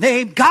bless his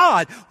name.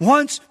 God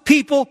wants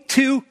people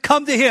to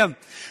come to him.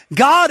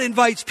 God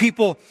invites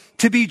people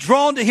to be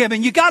drawn to him,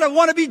 and you gotta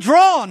want to be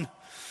drawn.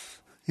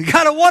 You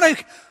gotta want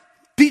to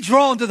be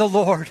drawn to the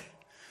Lord.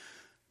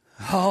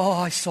 Oh,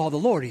 I saw the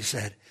Lord, he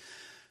said,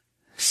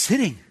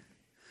 sitting.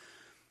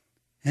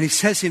 And he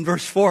says in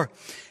verse 4,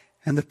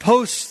 and the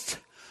posts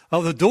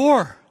of the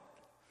door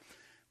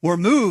were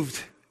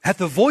moved at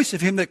the voice of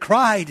him that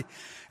cried,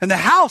 and the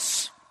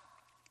house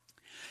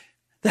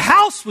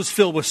was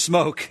filled with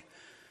smoke.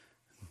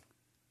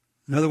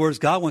 In other words,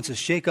 God wants to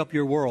shake up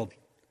your world.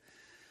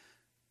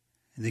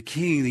 And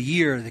the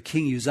year the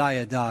king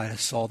Uzziah died, I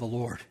saw the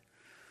Lord.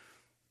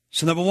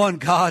 So number one,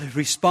 God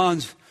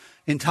responds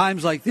in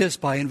times like this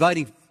by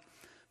inviting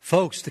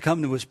folks to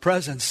come to his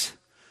presence.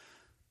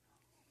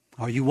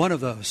 Are you one of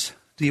those?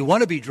 Do you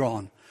want to be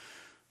drawn?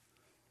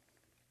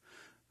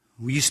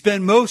 Will you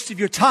spend most of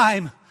your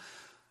time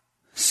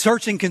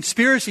searching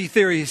conspiracy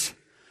theories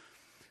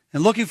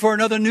and looking for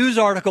another news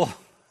article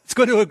that's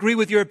going to agree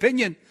with your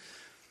opinion?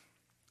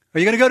 Are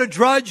you going to go to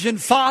Drudge and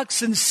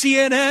Fox and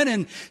CNN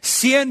and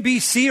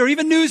CNBC or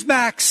even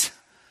Newsmax?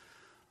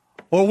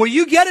 Or will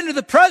you get into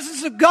the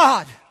presence of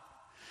God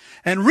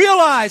and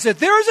realize that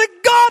there is a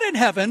God in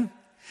heaven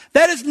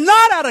that is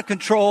not out of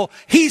control?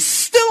 He's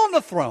still on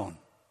the throne.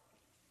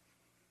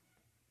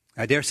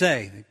 I dare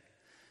say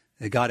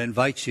that God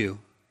invites you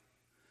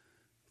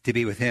to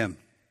be with him.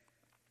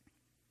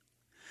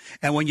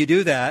 And when you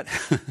do that,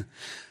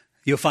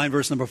 you'll find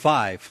verse number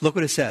 5. Look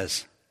what it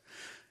says.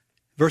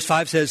 Verse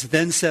 5 says,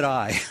 then said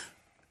I,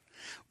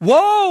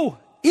 woe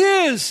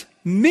is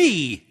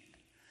me,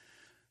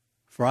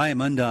 for I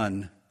am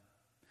undone,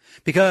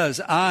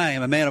 because I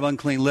am a man of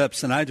unclean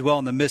lips, and I dwell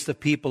in the midst of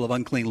people of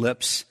unclean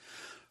lips.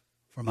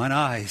 For mine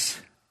eyes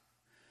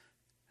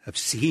have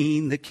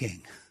seen the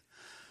King,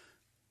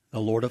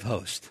 the Lord of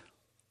hosts.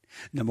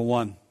 Number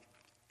one,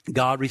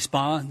 God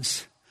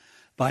responds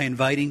by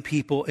inviting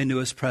people into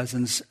his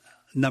presence.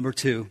 Number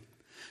two,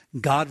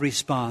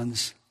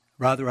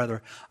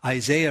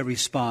 Isaiah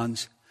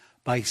responds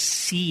by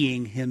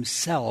seeing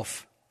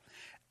himself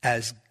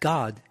as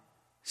God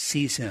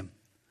sees him.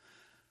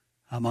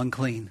 I'm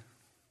unclean.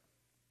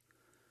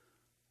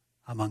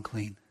 I'm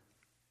unclean.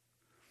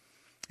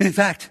 And in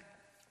fact,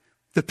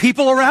 the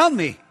people around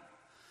me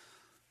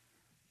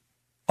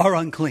are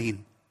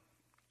unclean.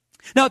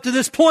 Now, to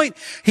this point,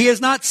 he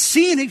has not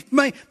seen, he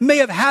may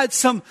have had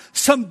some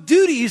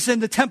duties in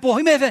the temple.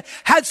 He may have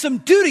had some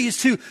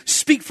duties to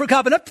speak for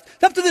God. But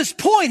up to this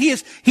point, he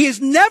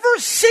has never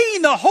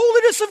seen the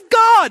holiness of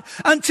God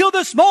until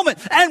this moment.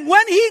 And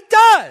when he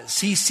does,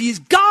 he sees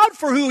God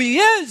for who he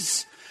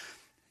is.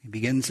 He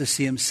begins to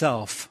see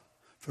himself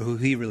for who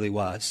he really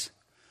was.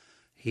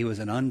 He was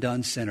an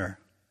undone sinner.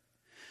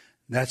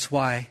 That's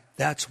why,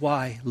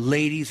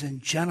 ladies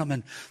and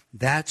gentlemen,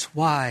 that's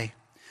why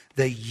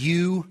the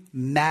You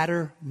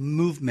Matter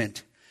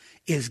movement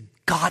is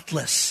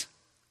godless.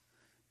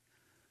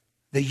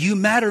 The You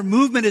Matter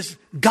movement is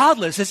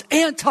godless, is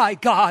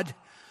anti-God.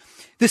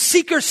 The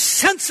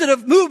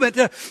seeker-sensitive movement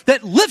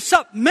that lifts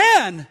up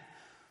man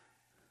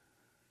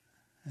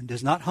and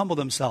does not humble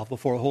themselves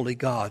before a holy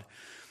God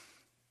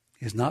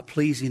is not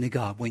pleasing to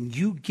God. When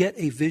you get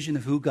a vision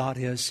of who God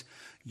is,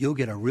 you'll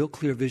get a real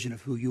clear vision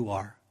of who you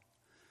are.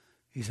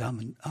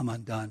 I'm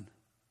undone.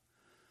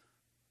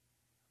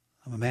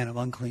 I'm a man of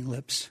unclean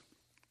lips.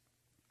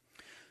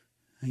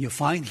 And you'll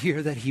find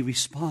here that he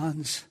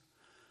responds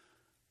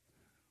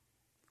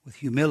with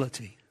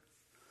humility.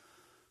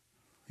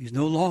 He's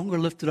no longer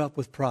lifted up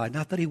with pride.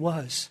 Not that he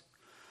was,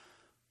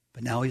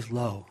 but now he's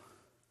low.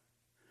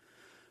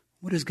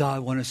 What does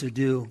God want us to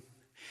do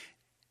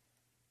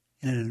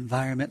in an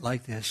environment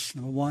like this?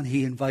 Number one,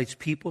 he invites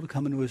people to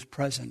come into his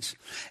presence.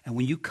 And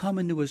when you come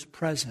into his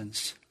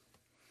presence,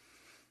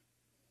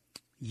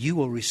 you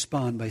will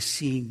respond by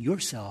seeing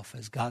yourself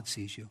as God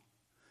sees you.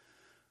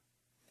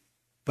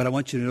 But I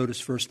want you to notice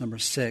verse number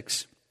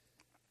 6,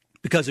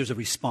 because there's a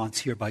response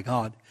here by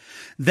God.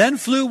 Then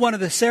flew one of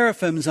the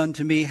seraphims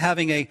unto me,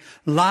 having a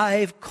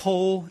live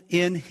coal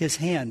in his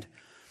hand,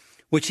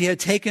 which he had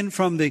taken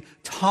from the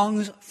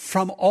tongs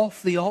from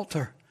off the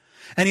altar.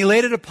 And he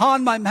laid it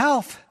upon my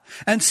mouth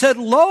and said,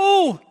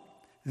 Lo,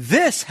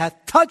 this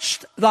hath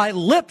touched thy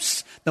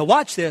lips. Now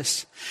watch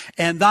this.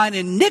 And thine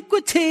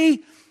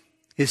iniquity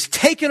is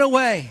taken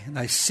away, and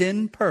thy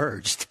sin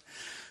purged.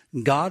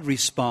 God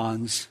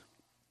responds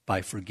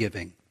by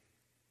forgiving.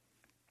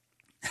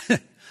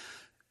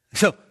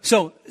 So,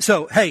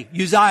 hey,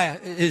 Uzziah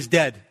is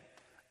dead,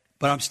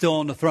 but I'm still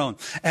on the throne.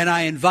 And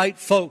I invite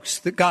folks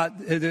that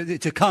God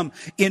to come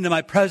into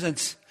my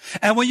presence.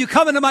 And when you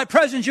come into my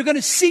presence, you're going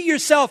to see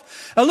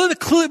yourself a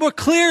little more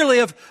clearly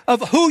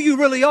of who you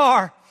really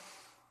are.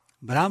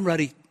 But I'm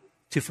ready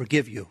to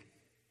forgive you.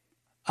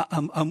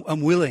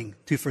 I'm willing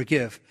to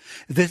forgive.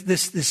 This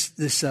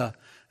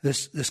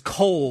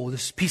coal,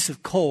 this piece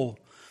of coal,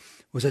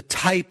 was a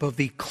type of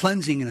the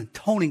cleansing and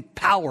atoning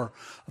power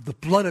of the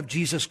blood of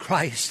Jesus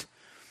Christ.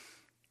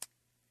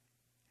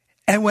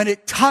 And when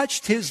it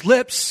touched his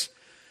lips,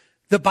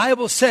 the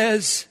Bible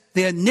says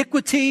the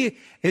iniquity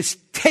is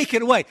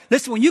taken away.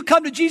 Listen, when you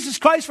come to Jesus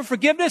Christ for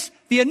forgiveness,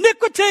 the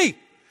iniquity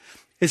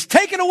is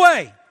taken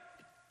away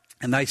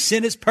and thy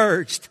sin is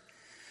purged.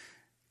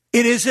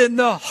 It is in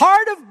the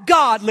heart of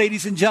God,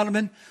 ladies and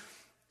gentlemen,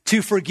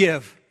 to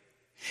forgive.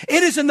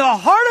 It is in the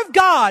heart of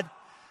God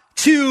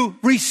to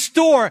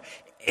restore.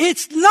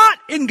 It's not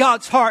in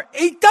God's heart.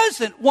 He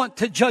doesn't want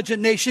to judge a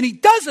nation. He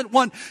doesn't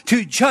want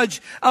to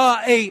judge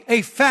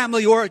a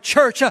family or a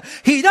church.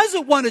 He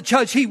doesn't want to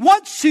judge. He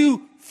wants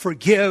to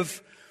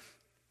forgive.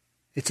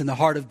 It's in the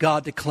heart of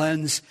God to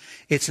cleanse.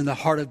 It's in the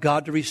heart of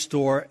God to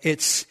restore.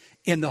 It's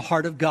in the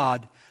heart of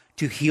God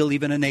to heal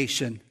even a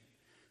nation,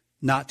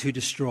 not to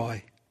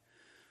destroy.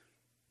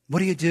 What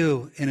do you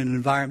do in an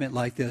environment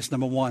like this?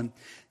 Number one,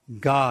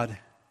 God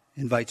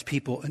invites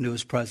people into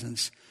his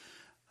presence.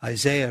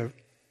 Isaiah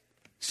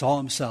saw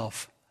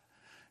himself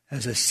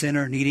as a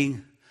sinner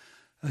needing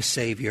a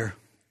Savior,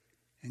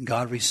 and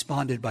God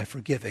responded by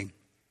forgiving.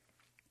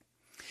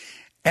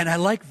 And I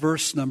like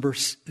verse number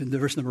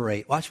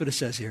 8. Watch what it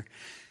says here.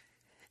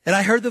 And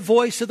I heard the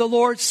voice of the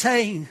Lord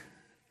saying,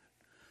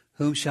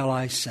 whom shall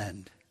I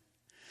send?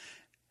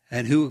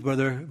 And who,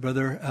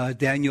 brother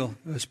Daniel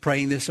was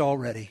praying this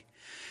already.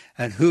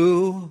 And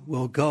who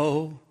will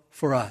go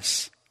for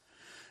us?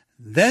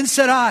 Then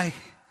said I,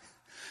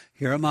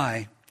 here am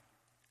I.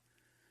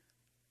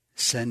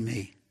 Send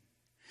me.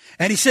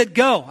 And he said,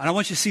 go. And I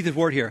want you to see the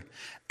word here.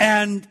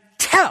 And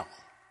tell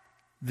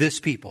this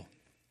people.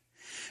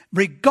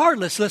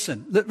 Regardless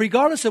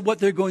of what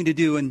they're going to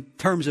do in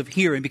terms of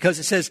hearing, because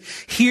it says,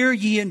 hear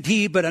ye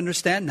indeed, but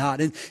understand not,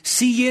 and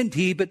see ye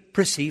indeed, but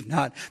perceive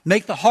not.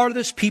 Make the heart of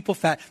this people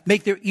fat,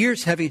 make their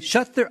ears heavy,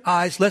 shut their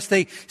eyes, lest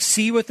they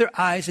see with their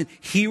eyes and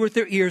hear with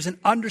their ears and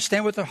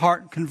understand with their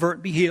heart and convert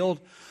and be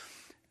healed.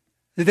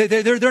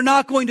 They're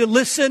not going to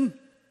listen.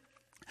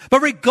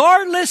 But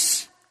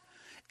regardless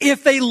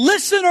if they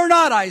listen or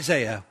not,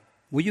 Isaiah,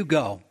 will you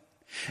go?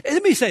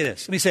 Let me say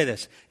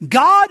this.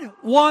 God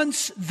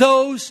wants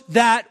those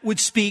that would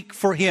speak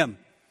for him.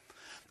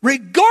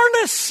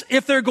 Regardless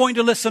if they're going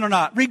to listen or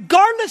not.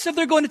 Regardless if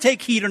they're going to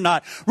take heed or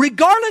not.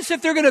 Regardless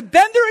if they're going to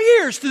bend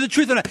their ears to the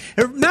truth or not.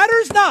 It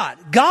matters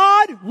not.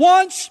 God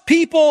wants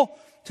people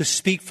to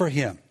speak for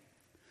him.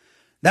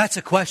 That's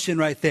a question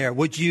right there.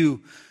 Would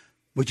you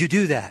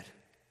do that?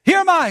 Here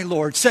am I,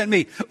 Lord, send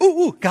me.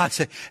 God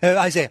said,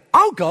 Isaiah,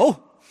 I'll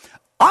go.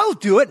 I'll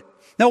do it.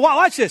 Now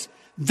watch this.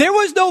 There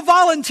was no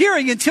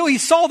volunteering until he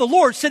saw the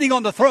Lord sitting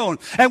on the throne.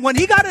 And when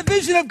he got a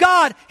vision of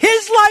God,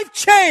 his life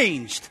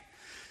changed.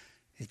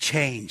 It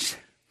changed.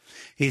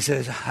 He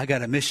says, I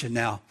got a mission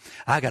now.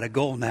 I got a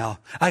goal now.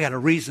 I got a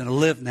reason to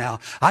live now.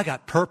 I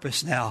got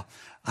purpose now.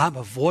 I'm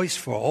a voice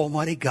for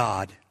Almighty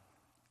God.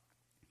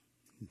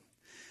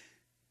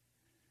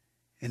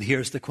 And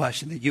here's the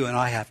question that you and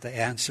I have to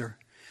answer.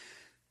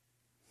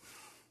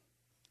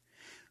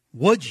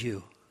 Would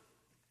you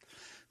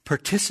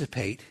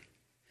participate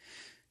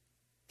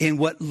in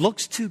what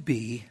looks to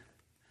be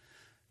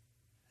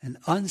an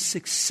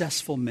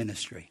unsuccessful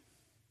ministry?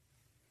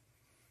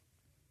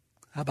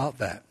 How about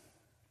that?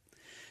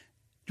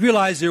 You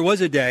realize there was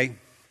a day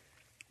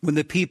when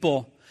the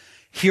people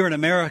here in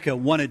America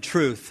wanted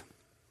truth.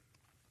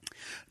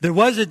 There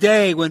was a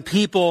day when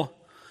people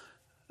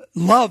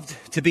loved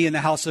to be in the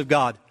house of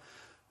God.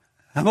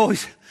 I'm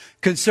always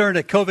concerned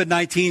that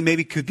COVID-19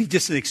 maybe could be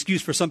just an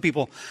excuse for some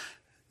people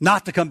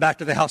not to come back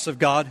to the house of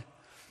God.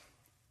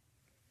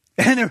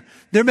 And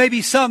there may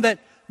be some that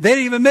they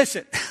didn't even miss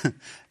it.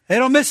 They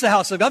don't miss the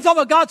house of God. I'm talking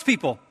about God's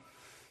people.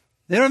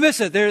 They don't miss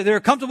it. They're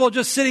comfortable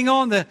just sitting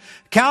on the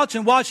couch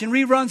and watching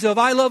reruns of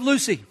I Love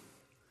Lucy.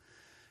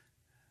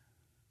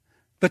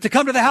 But to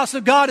come to the house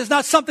of God is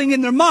not something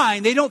in their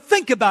mind. They don't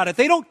think about it.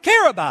 They don't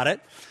care about it.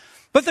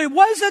 But there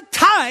was a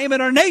time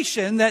in our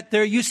nation that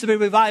there used to be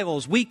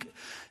revivals, week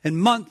and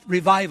month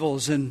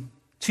revivals and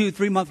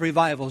 2-3 month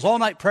revivals, all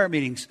night prayer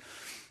meetings,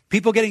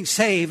 people getting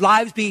saved,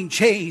 lives being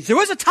changed. There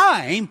was a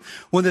time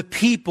when the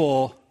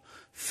people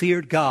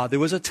feared God. There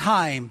was a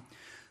time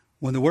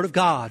when the word of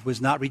God was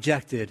not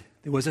rejected.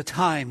 There was a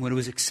time when it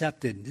was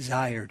accepted and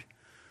desired.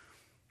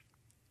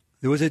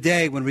 There was a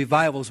day when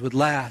revivals would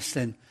last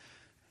and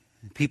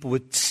people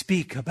would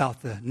speak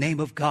about the name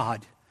of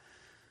God.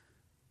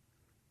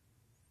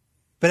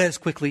 But it has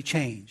quickly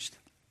changed.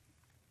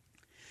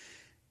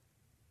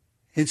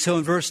 And so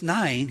in verse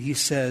 9, he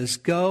says,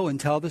 go and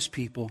tell this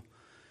people.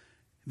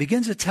 He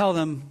begins to tell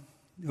them,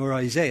 or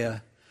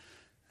Isaiah,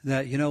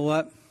 that, you know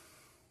what?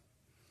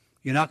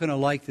 You're not going to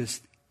like the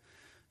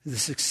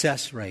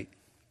success rate.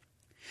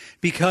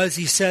 Because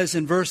he says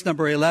in verse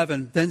number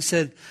 11, then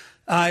said,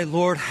 I,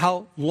 Lord,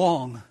 how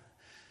long?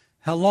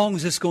 How long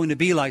is this going to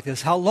be like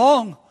this? How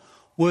long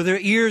will their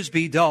ears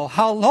be dull?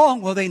 How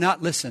long will they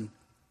not listen?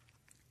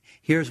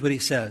 Here's what he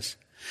says.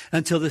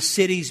 Until the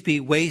cities be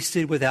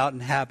wasted without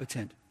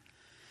inhabitant,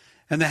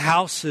 and the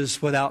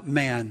houses without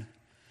man,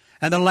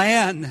 and the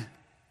land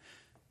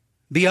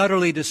be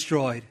utterly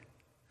destroyed.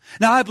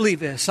 Now I believe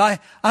this. I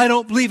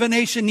don't believe a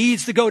nation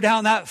needs to go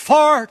down that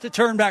far to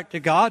turn back to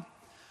God.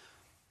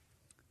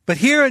 But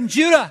here in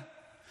Judah,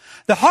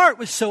 the heart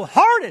was so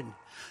hardened.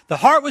 The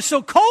heart was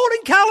so cold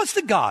and callous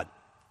to God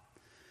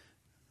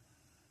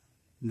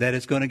that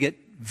it's going to get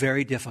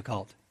very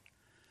difficult.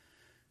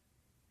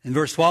 And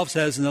verse 12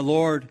 says, and the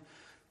Lord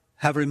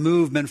have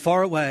removed men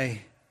far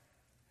away,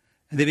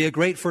 and there be a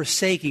great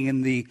forsaking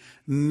in the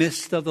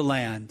midst of the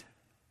land,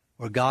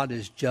 where God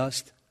is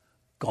just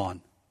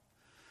gone.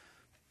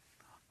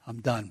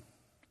 I'm done.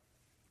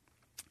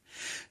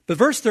 But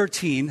verse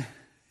 13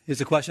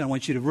 is a question I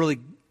want you to really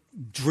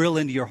drill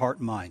into your heart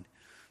and mind.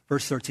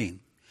 Verse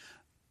 13.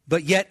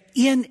 But yet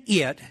in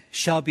it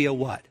shall be a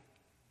what?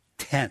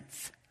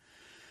 Tenth.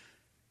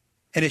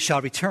 And it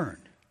shall return,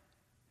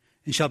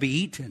 and shall be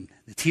eaten,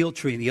 the teal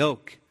tree and the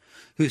oak,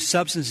 whose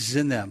substance is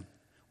in them,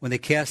 when they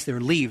cast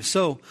their leaves.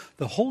 So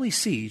the holy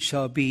seed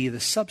shall be the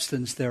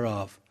substance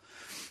thereof.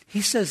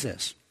 He says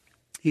this.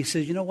 He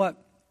says, you know what,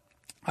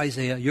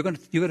 Isaiah, you're going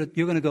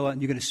to go out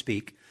and you're going to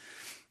speak.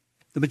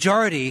 The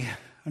majority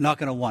are not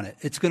going to want it.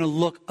 It's going to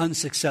look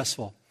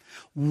unsuccessful.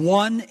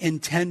 1 in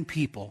 10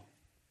 people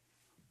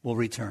will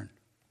return.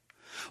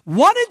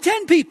 1 in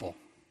 10 people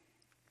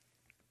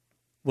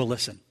will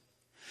listen.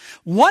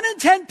 1 in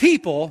 10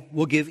 people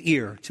will give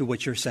ear to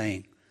what you're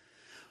saying.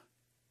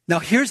 Now,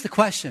 here's the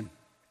question.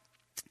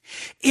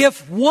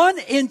 If 1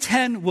 in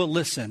 10 will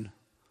listen,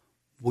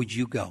 would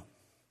you go?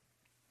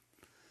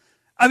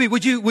 I mean,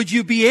 would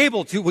you be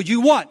able to, would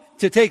you want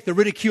to take the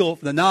ridicule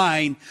of the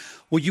 9?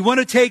 Would you want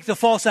to take the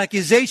false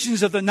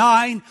accusations of the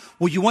 9?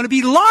 Would you want to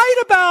be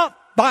lied about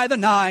by the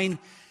 9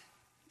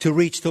 to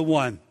reach the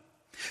 1?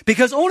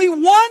 Because only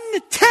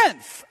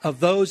 1/10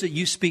 of those that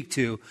you speak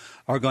to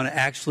are going to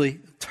actually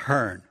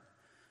turn.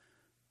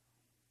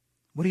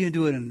 What are you going to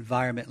do in an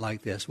environment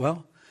like this?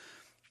 Well,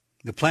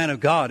 the plan of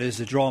God is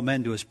to draw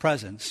men to his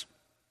presence.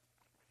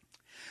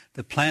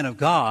 The plan of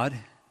God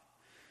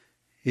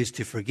is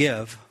to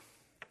forgive.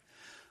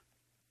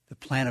 The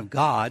plan of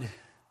God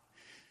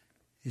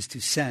is to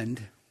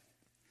send.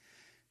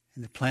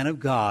 And the plan of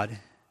God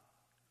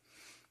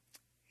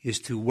is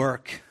to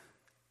work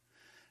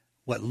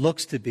what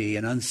looks to be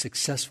an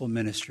unsuccessful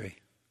ministry.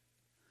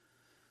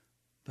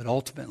 But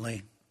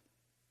ultimately,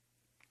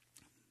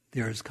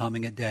 there is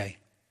coming a day.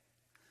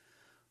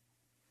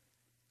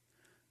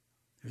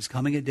 There's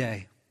coming a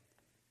day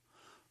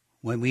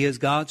when we as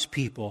God's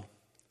people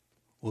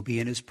will be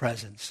in his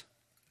presence.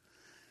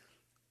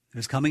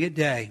 There's coming a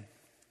day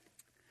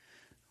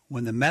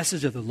when the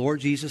message of the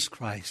Lord Jesus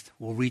Christ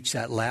will reach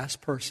that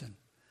last person,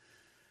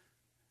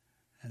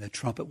 and the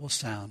trumpet will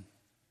sound,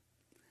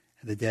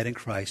 and the dead in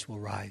Christ will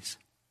rise.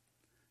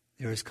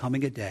 There is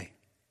coming a day.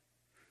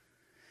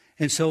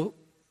 And so,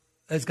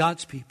 as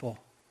God's people,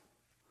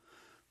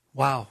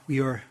 wow,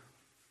 we are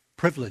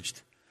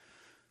privileged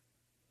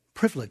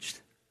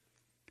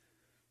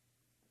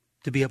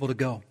to be able to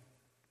go,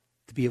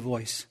 to be a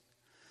voice.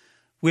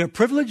 We are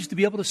privileged to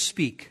be able to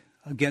speak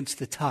against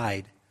the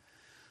tide.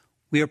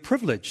 We are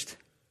privileged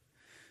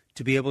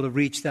to be able to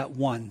reach that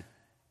 1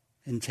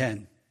 in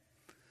 10.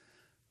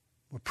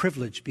 We're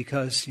privileged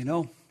because,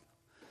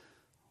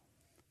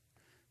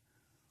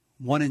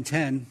 1 in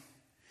 10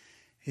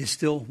 is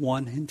still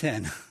 1 in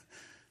 10.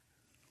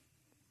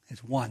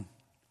 It's 1.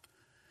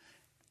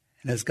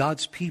 And as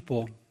God's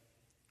people,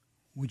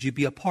 would you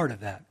be a part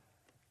of that?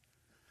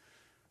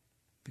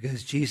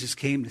 Because Jesus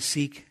came to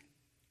seek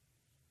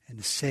and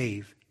to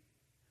save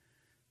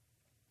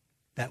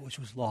that which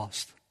was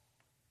lost.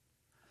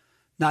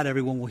 Not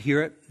everyone will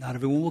hear it. Not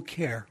everyone will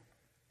care.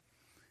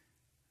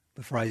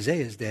 But for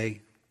Isaiah's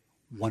day,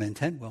 1 in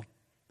 10 will.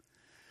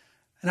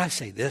 And I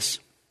say this.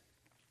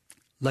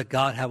 Let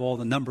God have all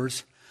the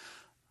numbers.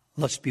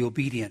 Let's be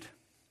obedient.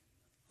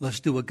 Let's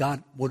do what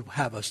God would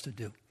have us to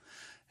do.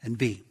 and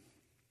be.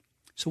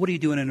 So what do you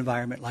do in an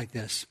environment like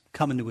this?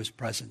 Come into his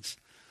presence.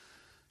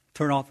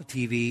 Turn off the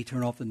TV,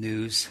 turn off the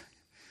news,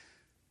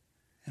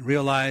 and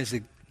realize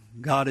that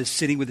God is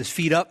sitting with his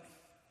feet up,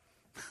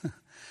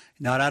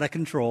 not out of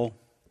control,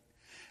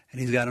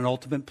 and he's got an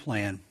ultimate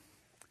plan.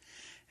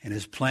 And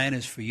his plan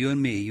is for you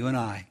and me, you and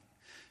I,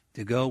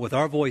 to go with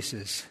our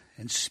voices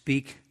and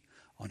speak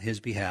on his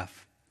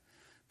behalf.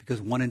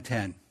 Because 1 in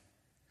 10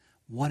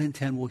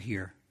 will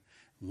hear,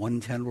 1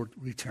 in 10 will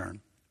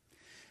return.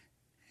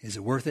 Is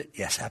it worth it?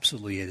 Yes,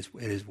 absolutely it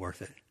is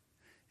worth it.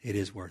 It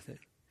is worth it.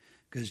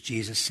 Because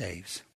Jesus saves.